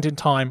this point in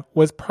time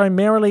was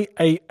primarily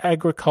an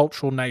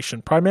agricultural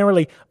nation,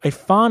 primarily a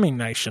farming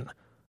nation,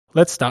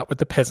 let's start with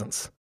the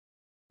peasants.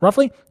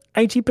 Roughly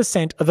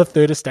 80% of the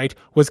Third Estate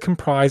was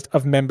comprised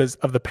of members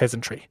of the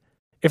peasantry.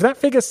 If that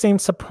figure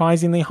seems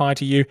surprisingly high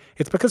to you,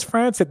 it's because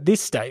France at this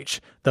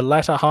stage, the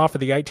latter half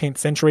of the 18th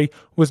century,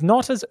 was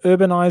not as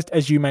urbanized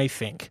as you may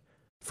think.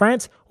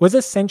 France was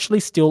essentially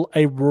still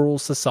a rural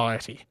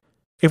society.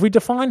 If we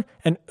define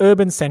an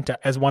urban centre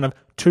as one of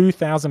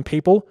 2,000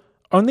 people,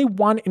 only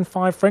 1 in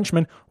 5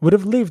 Frenchmen would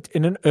have lived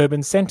in an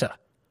urban centre.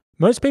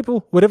 Most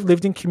people would have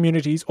lived in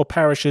communities or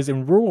parishes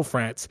in rural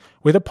France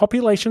with a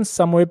population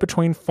somewhere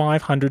between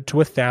 500 to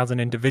 1,000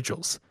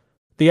 individuals.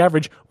 The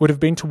average would have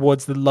been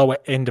towards the lower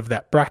end of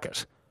that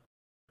bracket.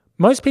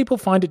 Most people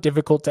find it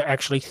difficult to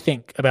actually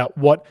think about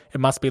what it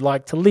must be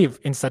like to live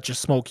in such a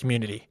small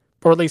community.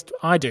 Or at least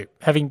I do,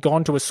 having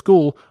gone to a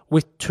school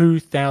with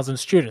 2,000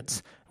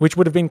 students, which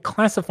would have been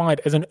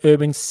classified as an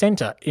urban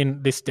centre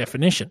in this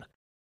definition.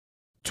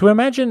 To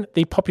imagine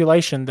the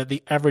population that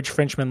the average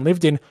Frenchman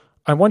lived in,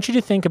 I want you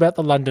to think about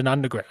the London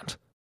Underground.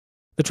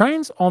 The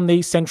trains on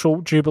the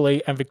Central,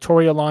 Jubilee and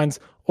Victoria lines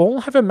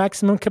all have a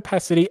maximum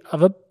capacity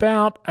of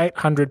about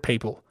 800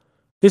 people.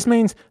 This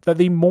means that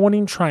the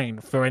morning train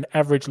for an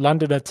average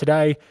Londoner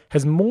today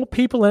has more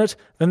people in it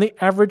than the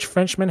average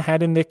Frenchman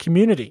had in their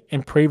community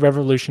in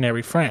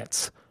pre-revolutionary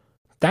France.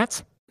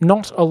 That's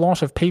not a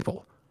lot of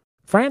people.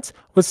 France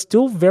was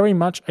still very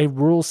much a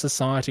rural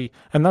society,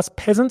 and thus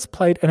peasants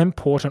played an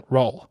important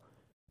role.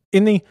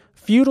 In the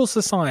feudal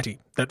society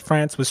that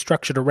France was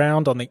structured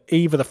around on the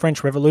eve of the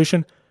French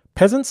Revolution,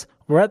 peasants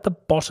were at the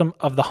bottom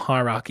of the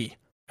hierarchy,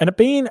 and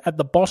being at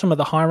the bottom of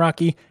the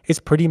hierarchy is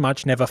pretty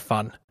much never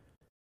fun.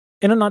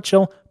 In a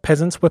nutshell,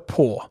 peasants were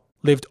poor,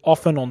 lived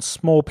often on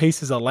small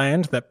pieces of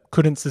land that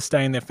couldn't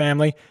sustain their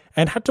family,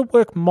 and had to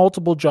work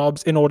multiple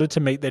jobs in order to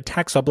meet their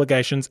tax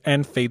obligations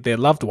and feed their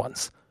loved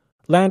ones.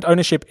 Land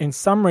ownership in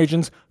some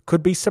regions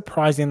could be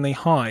surprisingly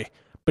high,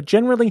 but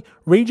generally,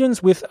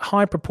 regions with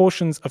high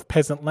proportions of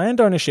peasant land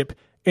ownership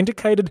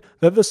indicated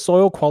that the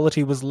soil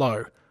quality was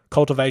low,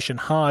 cultivation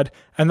hard,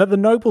 and that the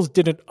nobles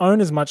didn't own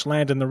as much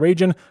land in the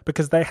region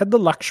because they had the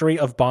luxury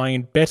of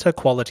buying better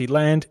quality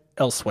land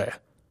elsewhere.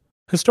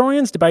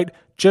 Historians debate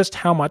just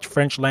how much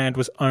French land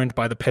was owned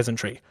by the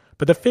peasantry,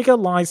 but the figure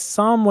lies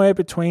somewhere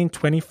between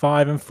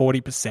 25 and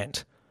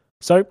 40%.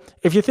 So,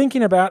 if you're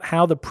thinking about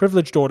how the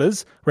privileged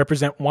orders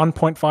represent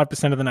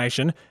 1.5% of the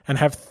nation and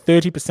have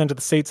 30% of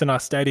the seats in our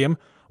stadium,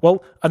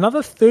 well, another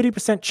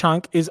 30%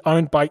 chunk is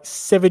owned by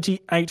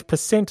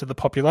 78% of the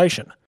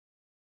population.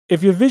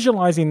 If you're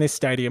visualising this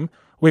stadium,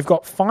 we've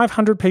got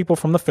 500 people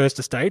from the first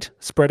estate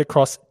spread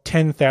across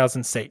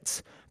 10,000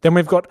 seats. Then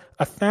we've got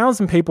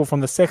 1,000 people from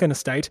the second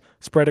estate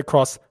spread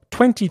across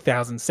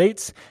 20,000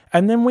 seats,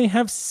 and then we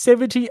have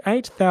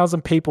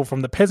 78,000 people from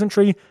the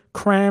peasantry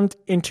crammed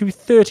into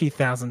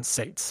 30,000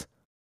 seats.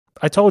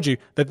 I told you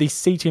that the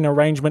seating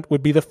arrangement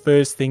would be the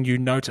first thing you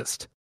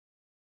noticed.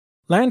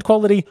 Land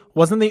quality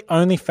wasn't the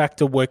only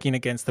factor working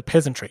against the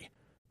peasantry.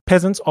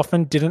 Peasants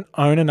often didn't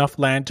own enough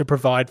land to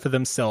provide for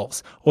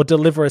themselves or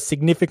deliver a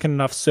significant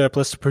enough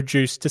surplus to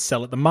produce to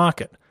sell at the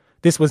market.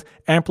 This was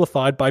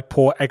amplified by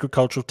poor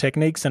agricultural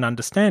techniques and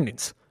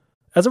understandings.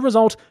 As a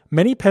result,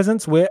 many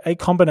peasants were a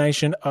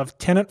combination of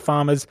tenant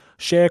farmers,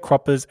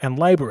 sharecroppers, and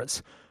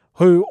labourers,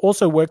 who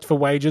also worked for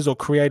wages or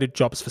created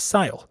jobs for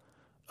sale.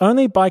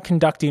 Only by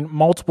conducting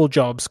multiple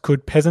jobs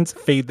could peasants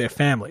feed their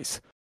families.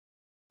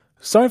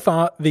 So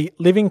far, the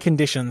living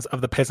conditions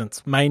of the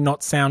peasants may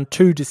not sound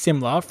too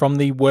dissimilar from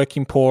the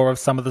working poor of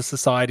some of the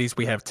societies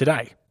we have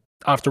today.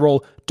 After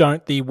all,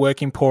 don't the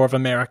working poor of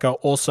America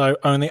also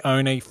only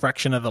own a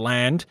fraction of the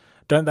land?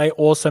 Don't they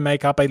also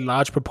make up a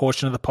large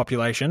proportion of the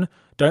population?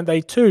 Don't they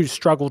too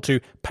struggle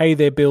to pay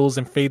their bills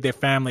and feed their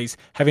families,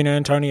 having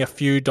earned only a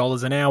few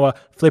dollars an hour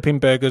flipping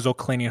burgers or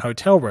cleaning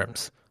hotel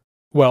rooms?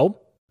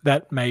 Well,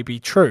 that may be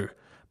true,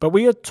 but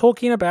we are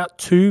talking about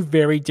two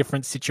very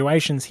different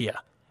situations here.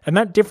 And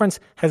that difference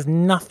has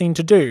nothing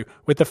to do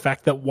with the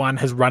fact that one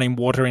has running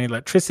water and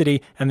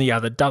electricity and the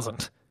other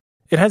doesn't.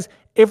 It has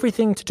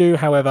everything to do,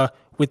 however,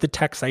 with the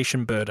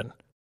taxation burden.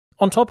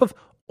 On top of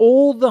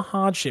all the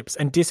hardships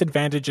and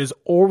disadvantages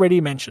already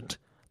mentioned,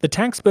 the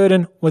tax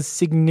burden was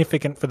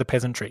significant for the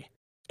peasantry.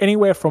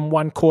 Anywhere from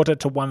 1/4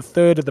 to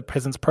 1/3 of the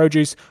peasant's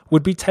produce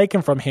would be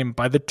taken from him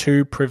by the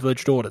two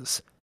privileged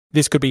orders.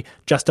 This could be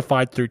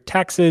justified through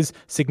taxes,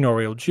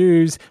 seigneurial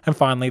dues, and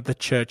finally the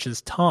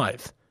church's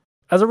tithe.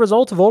 As a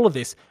result of all of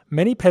this,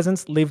 many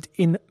peasants lived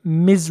in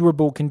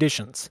miserable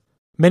conditions.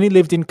 Many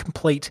lived in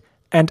complete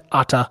and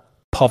utter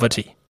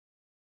poverty.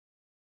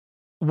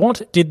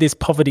 What did this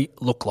poverty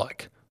look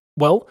like?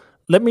 Well,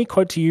 let me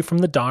quote to you from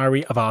the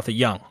diary of Arthur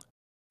Young.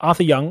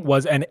 Arthur Young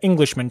was an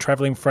Englishman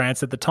travelling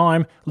France at the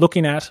time,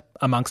 looking at,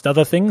 amongst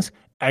other things,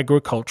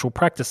 agricultural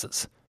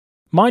practices.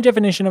 My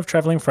definition of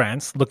travelling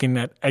France, looking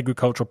at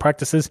agricultural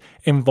practices,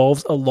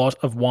 involves a lot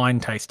of wine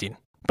tasting.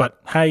 But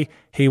hey,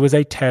 he was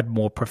a tad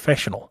more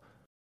professional.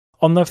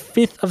 On the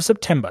 5th of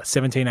September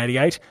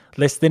 1788,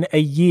 less than a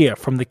year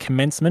from the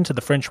commencement of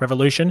the French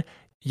Revolution,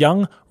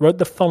 Young wrote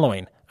the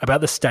following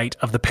about the state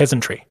of the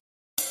peasantry.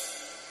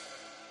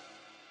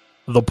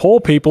 The poor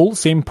people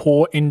seem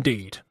poor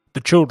indeed,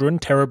 the children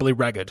terribly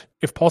ragged,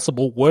 if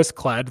possible worse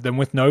clad than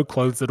with no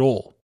clothes at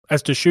all.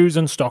 As to shoes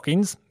and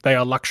stockings, they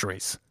are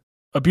luxuries.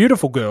 A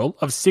beautiful girl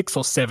of 6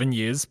 or 7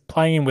 years,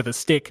 playing with a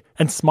stick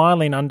and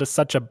smiling under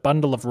such a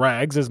bundle of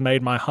rags as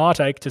made my heart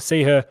ache to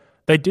see her,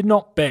 they did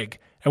not beg,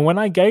 and when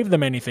I gave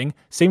them anything,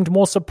 seemed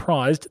more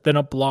surprised than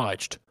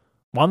obliged.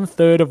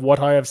 1/3 of what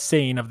I have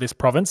seen of this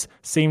province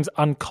seems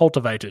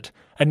uncultivated,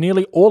 and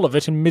nearly all of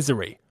it in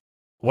misery.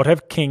 What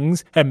have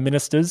kings and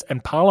ministers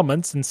and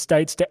parliaments and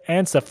states to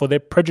answer for their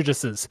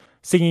prejudices,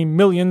 seeing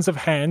millions of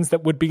hands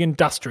that would be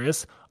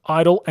industrious,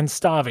 idle and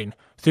starving,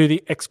 through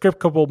the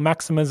execrable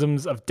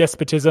maximisms of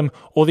despotism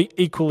or the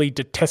equally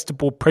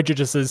detestable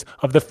prejudices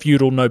of the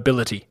feudal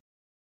nobility?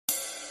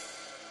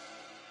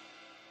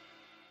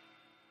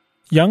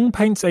 Young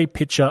paints a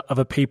picture of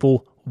a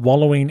people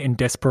wallowing in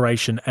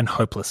desperation and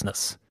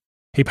hopelessness.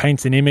 He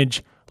paints an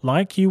image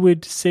like you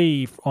would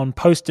see on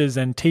posters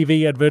and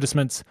TV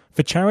advertisements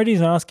for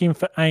charities asking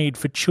for aid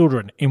for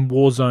children in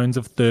war zones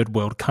of third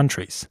world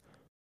countries.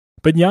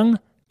 But Young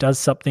does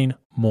something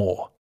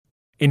more.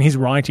 In his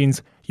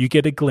writings, you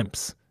get a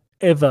glimpse,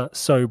 ever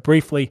so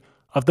briefly,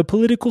 of the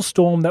political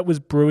storm that was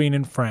brewing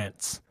in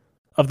France,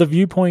 of the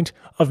viewpoint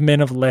of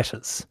men of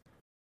letters.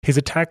 His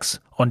attacks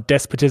on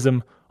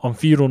despotism, on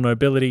feudal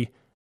nobility,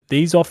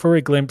 these offer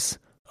a glimpse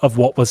of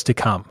what was to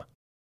come.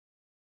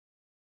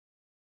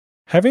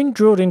 Having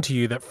drilled into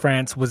you that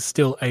France was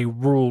still a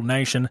rural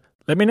nation,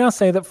 let me now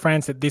say that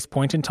France at this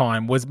point in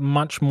time was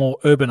much more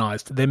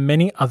urbanised than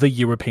many other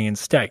European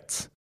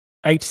states.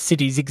 8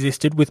 cities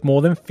existed with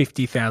more than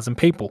 50,000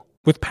 people,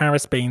 with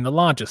Paris being the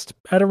largest,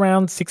 at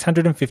around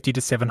 650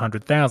 to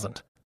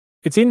 700,000.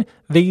 It's in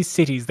these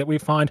cities that we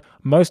find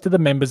most of the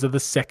members of the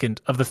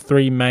second of the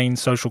 3 main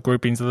social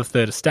groupings of the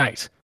Third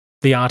Estate,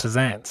 the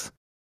artisans.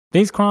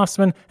 These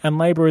craftsmen and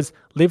labourers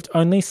lived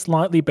only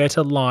slightly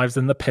better lives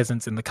than the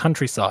peasants in the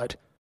countryside.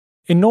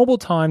 In normal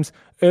times,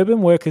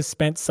 urban workers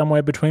spent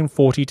somewhere between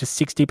 40 to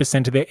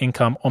 60% of their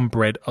income on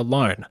bread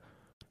alone.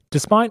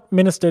 Despite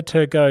Minister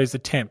Turgot's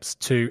attempts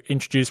to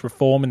introduce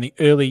reform in the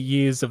early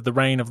years of the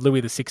reign of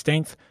Louis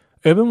XVI,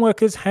 urban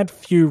workers had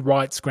few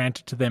rights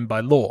granted to them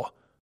by law.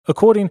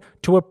 According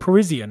to a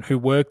Parisian who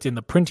worked in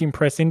the printing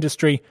press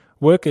industry,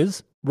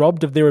 workers,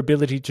 robbed of their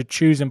ability to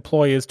choose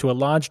employers to a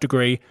large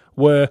degree,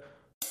 were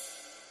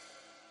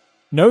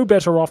no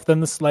better off than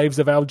the slaves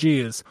of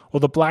Algiers or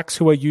the blacks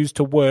who are used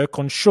to work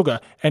on sugar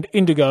and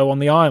indigo on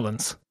the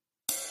islands.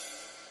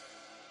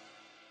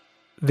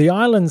 The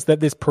islands that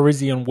this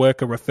Parisian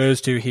worker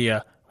refers to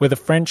here were the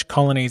French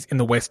colonies in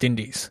the West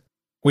Indies.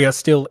 We are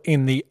still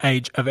in the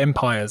age of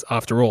empires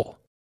after all.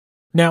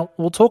 Now,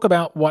 we'll talk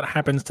about what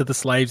happens to the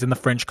slaves in the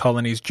French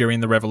colonies during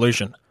the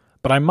Revolution,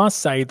 but I must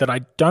say that I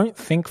don't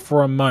think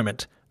for a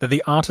moment that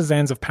the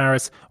artisans of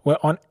Paris were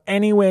on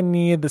anywhere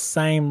near the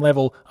same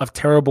level of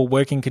terrible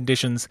working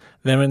conditions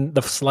than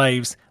the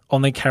slaves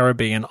on the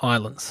Caribbean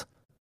islands.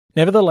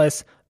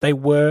 Nevertheless, they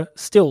were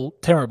still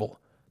terrible.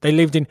 They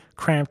lived in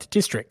cramped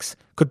districts,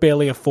 could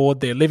barely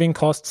afford their living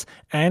costs,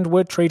 and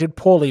were treated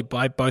poorly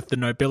by both the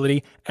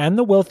nobility and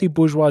the wealthy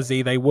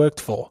bourgeoisie they worked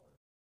for.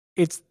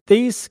 It's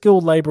these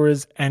skilled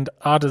labourers and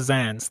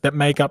artisans that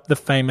make up the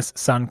famous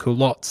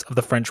sans-culottes of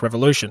the French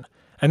Revolution,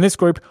 and this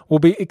group will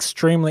be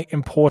extremely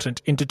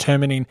important in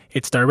determining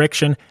its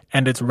direction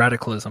and its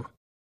radicalism.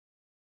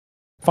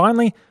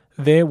 Finally,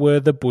 there were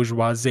the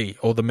bourgeoisie,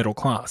 or the middle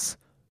class.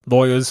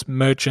 Lawyers,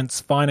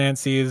 merchants,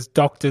 financiers,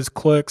 doctors,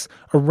 clerks,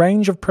 a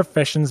range of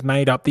professions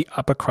made up the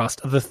upper crust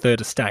of the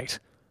Third Estate.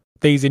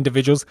 These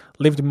individuals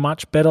lived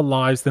much better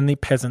lives than the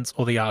peasants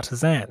or the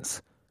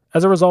artisans.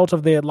 As a result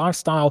of their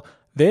lifestyle,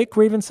 their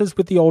grievances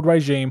with the old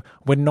regime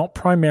were not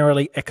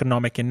primarily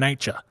economic in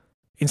nature.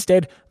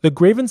 Instead, the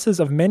grievances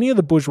of many of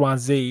the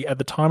bourgeoisie at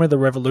the time of the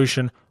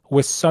Revolution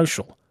were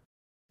social.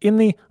 In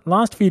the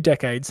last few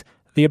decades,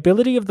 the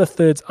ability of the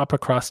Third's upper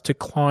crust to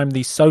climb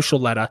the social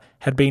ladder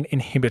had been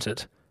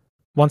inhibited.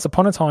 Once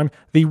upon a time,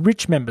 the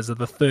rich members of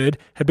the Third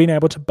had been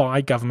able to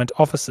buy government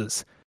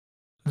offices.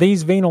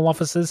 These venal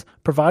offices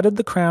provided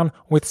the Crown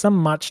with some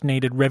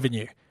much-needed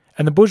revenue,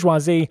 and the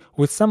bourgeoisie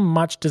with some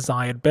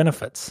much-desired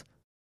benefits.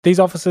 These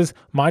offices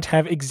might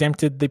have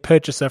exempted the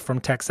purchaser from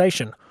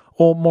taxation,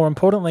 or more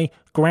importantly,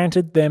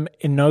 granted them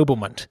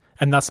ennoblement,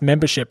 and thus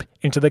membership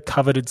into the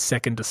coveted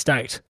Second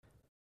Estate.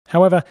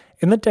 However,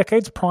 in the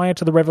decades prior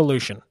to the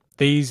Revolution,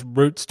 these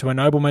routes to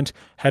ennoblement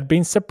had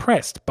been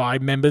suppressed by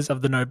members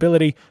of the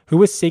nobility who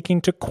were seeking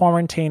to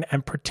quarantine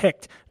and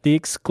protect the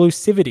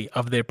exclusivity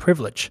of their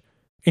privilege.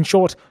 In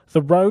short,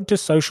 the road to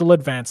social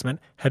advancement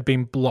had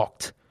been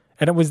blocked,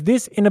 and it was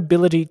this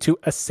inability to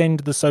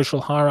ascend the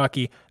social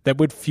hierarchy that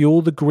would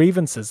fuel the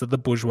grievances of the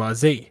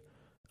bourgeoisie.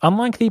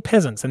 Unlike the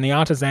peasants and the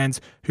artisans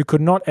who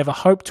could not ever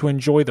hope to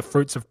enjoy the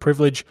fruits of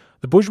privilege,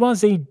 the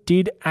bourgeoisie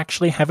did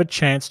actually have a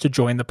chance to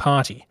join the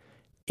party,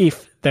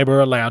 if they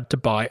were allowed to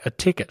buy a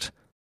ticket.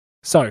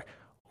 So,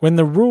 when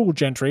the rural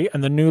gentry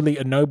and the newly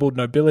ennobled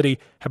nobility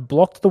had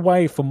blocked the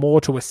way for more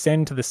to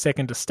ascend to the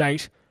Second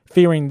Estate,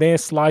 fearing their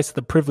slice of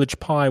the privileged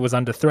pie was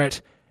under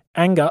threat,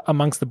 anger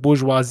amongst the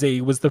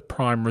bourgeoisie was the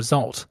prime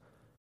result.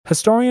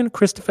 Historian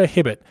Christopher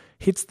Hibbert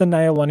hits the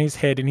nail on his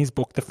head in his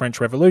book The French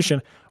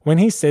Revolution when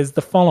he says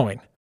the following: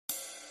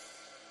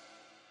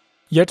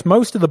 "Yet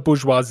most of the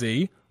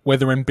bourgeoisie,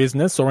 whether in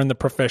business or in the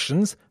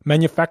professions,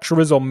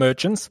 manufacturers or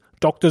merchants,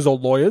 doctors or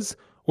lawyers,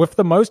 were for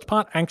the most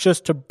part anxious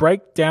to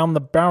break down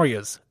the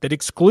barriers that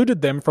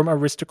excluded them from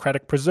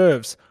aristocratic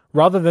preserves,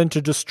 rather than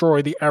to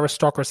destroy the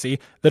aristocracy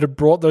that had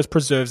brought those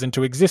preserves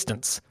into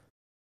existence."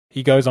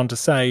 He goes on to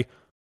say,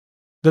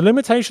 "The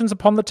limitations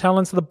upon the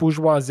talents of the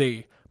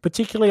bourgeoisie,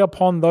 particularly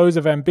upon those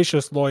of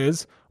ambitious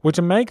lawyers, were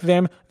to make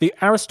them the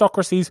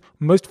aristocracy's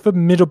most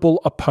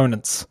formidable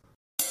opponents."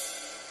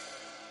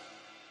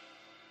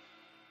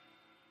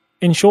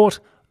 In short,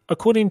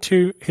 according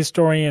to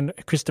historian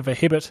Christopher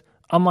Hibbert,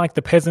 unlike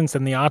the peasants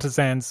and the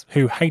artisans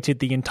who hated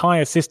the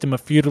entire system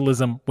of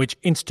feudalism which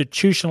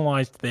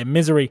institutionalized their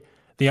misery,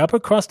 the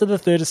upper crust of the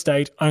Third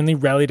Estate only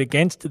rallied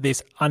against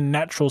this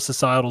unnatural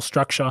societal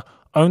structure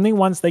only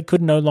once they could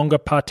no longer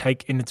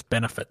partake in its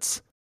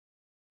benefits.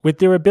 With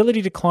their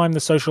ability to climb the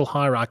social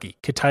hierarchy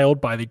curtailed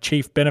by the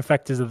chief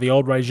benefactors of the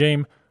old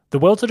regime, the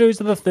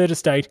well-to-dos of the Third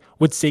Estate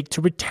would seek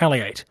to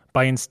retaliate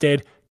by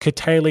instead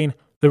curtailing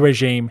the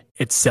regime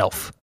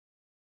itself.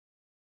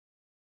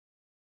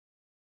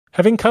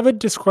 Having covered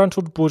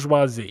disgruntled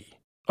bourgeoisie,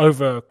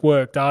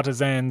 overworked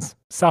artisans,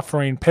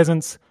 suffering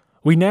peasants,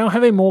 we now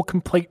have a more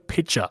complete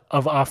picture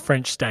of our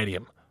French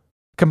stadium.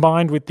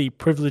 Combined with the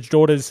privileged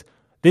orders,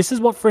 this is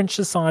what French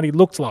society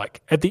looked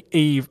like at the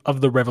eve of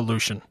the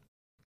revolution.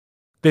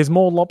 There's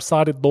more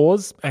lopsided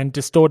laws and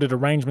distorted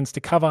arrangements to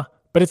cover,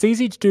 but it's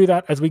easy to do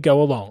that as we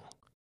go along.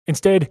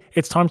 Instead,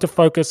 it's time to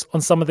focus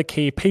on some of the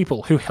key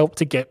people who helped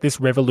to get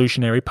this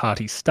revolutionary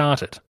party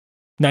started,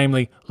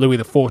 namely Louis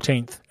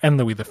XIV and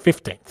Louis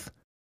XV,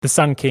 the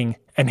Sun King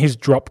and his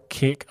drop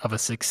kick of a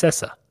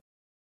successor.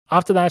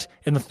 After that,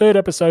 in the third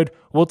episode,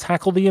 we'll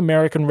tackle the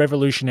American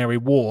Revolutionary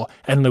War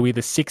and Louis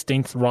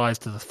XVI's rise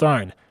to the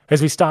throne, as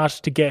we start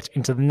to get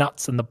into the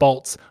nuts and the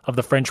bolts of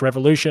the French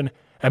Revolution,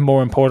 and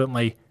more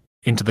importantly,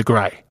 into the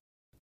grey.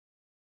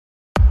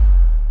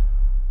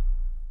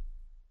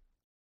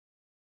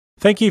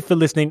 Thank you for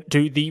listening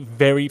to the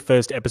very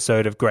first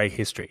episode of Grey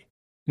History.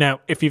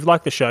 Now, if you've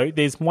liked the show,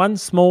 there's one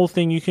small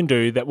thing you can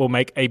do that will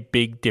make a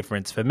big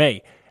difference for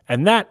me,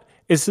 and that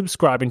is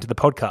subscribing to the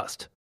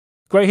podcast.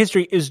 Grey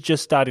History is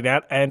just starting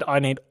out, and I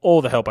need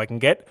all the help I can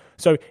get,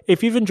 so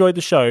if you've enjoyed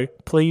the show,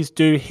 please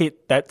do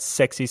hit that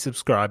sexy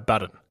subscribe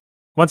button.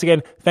 Once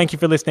again, thank you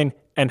for listening,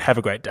 and have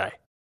a great day.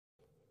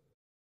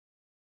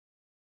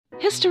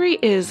 History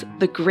is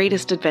the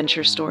greatest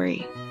adventure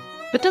story.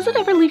 But does it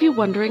ever leave you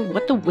wondering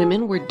what the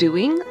women were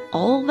doing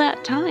all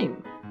that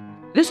time?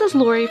 This is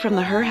Lori from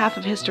the Her Half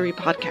of History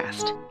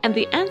podcast, and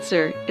the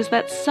answer is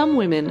that some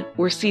women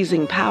were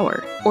seizing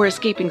power, or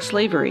escaping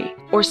slavery,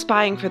 or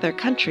spying for their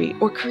country,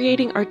 or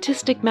creating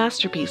artistic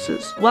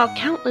masterpieces, while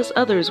countless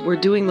others were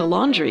doing the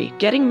laundry,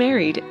 getting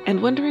married,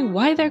 and wondering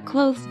why their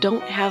clothes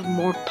don't have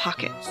more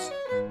pockets.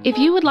 If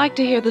you would like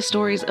to hear the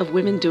stories of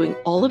women doing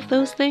all of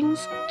those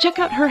things, check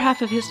out Her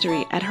Half of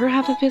History at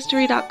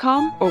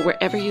herhalfofhistory.com or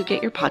wherever you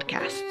get your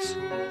podcasts.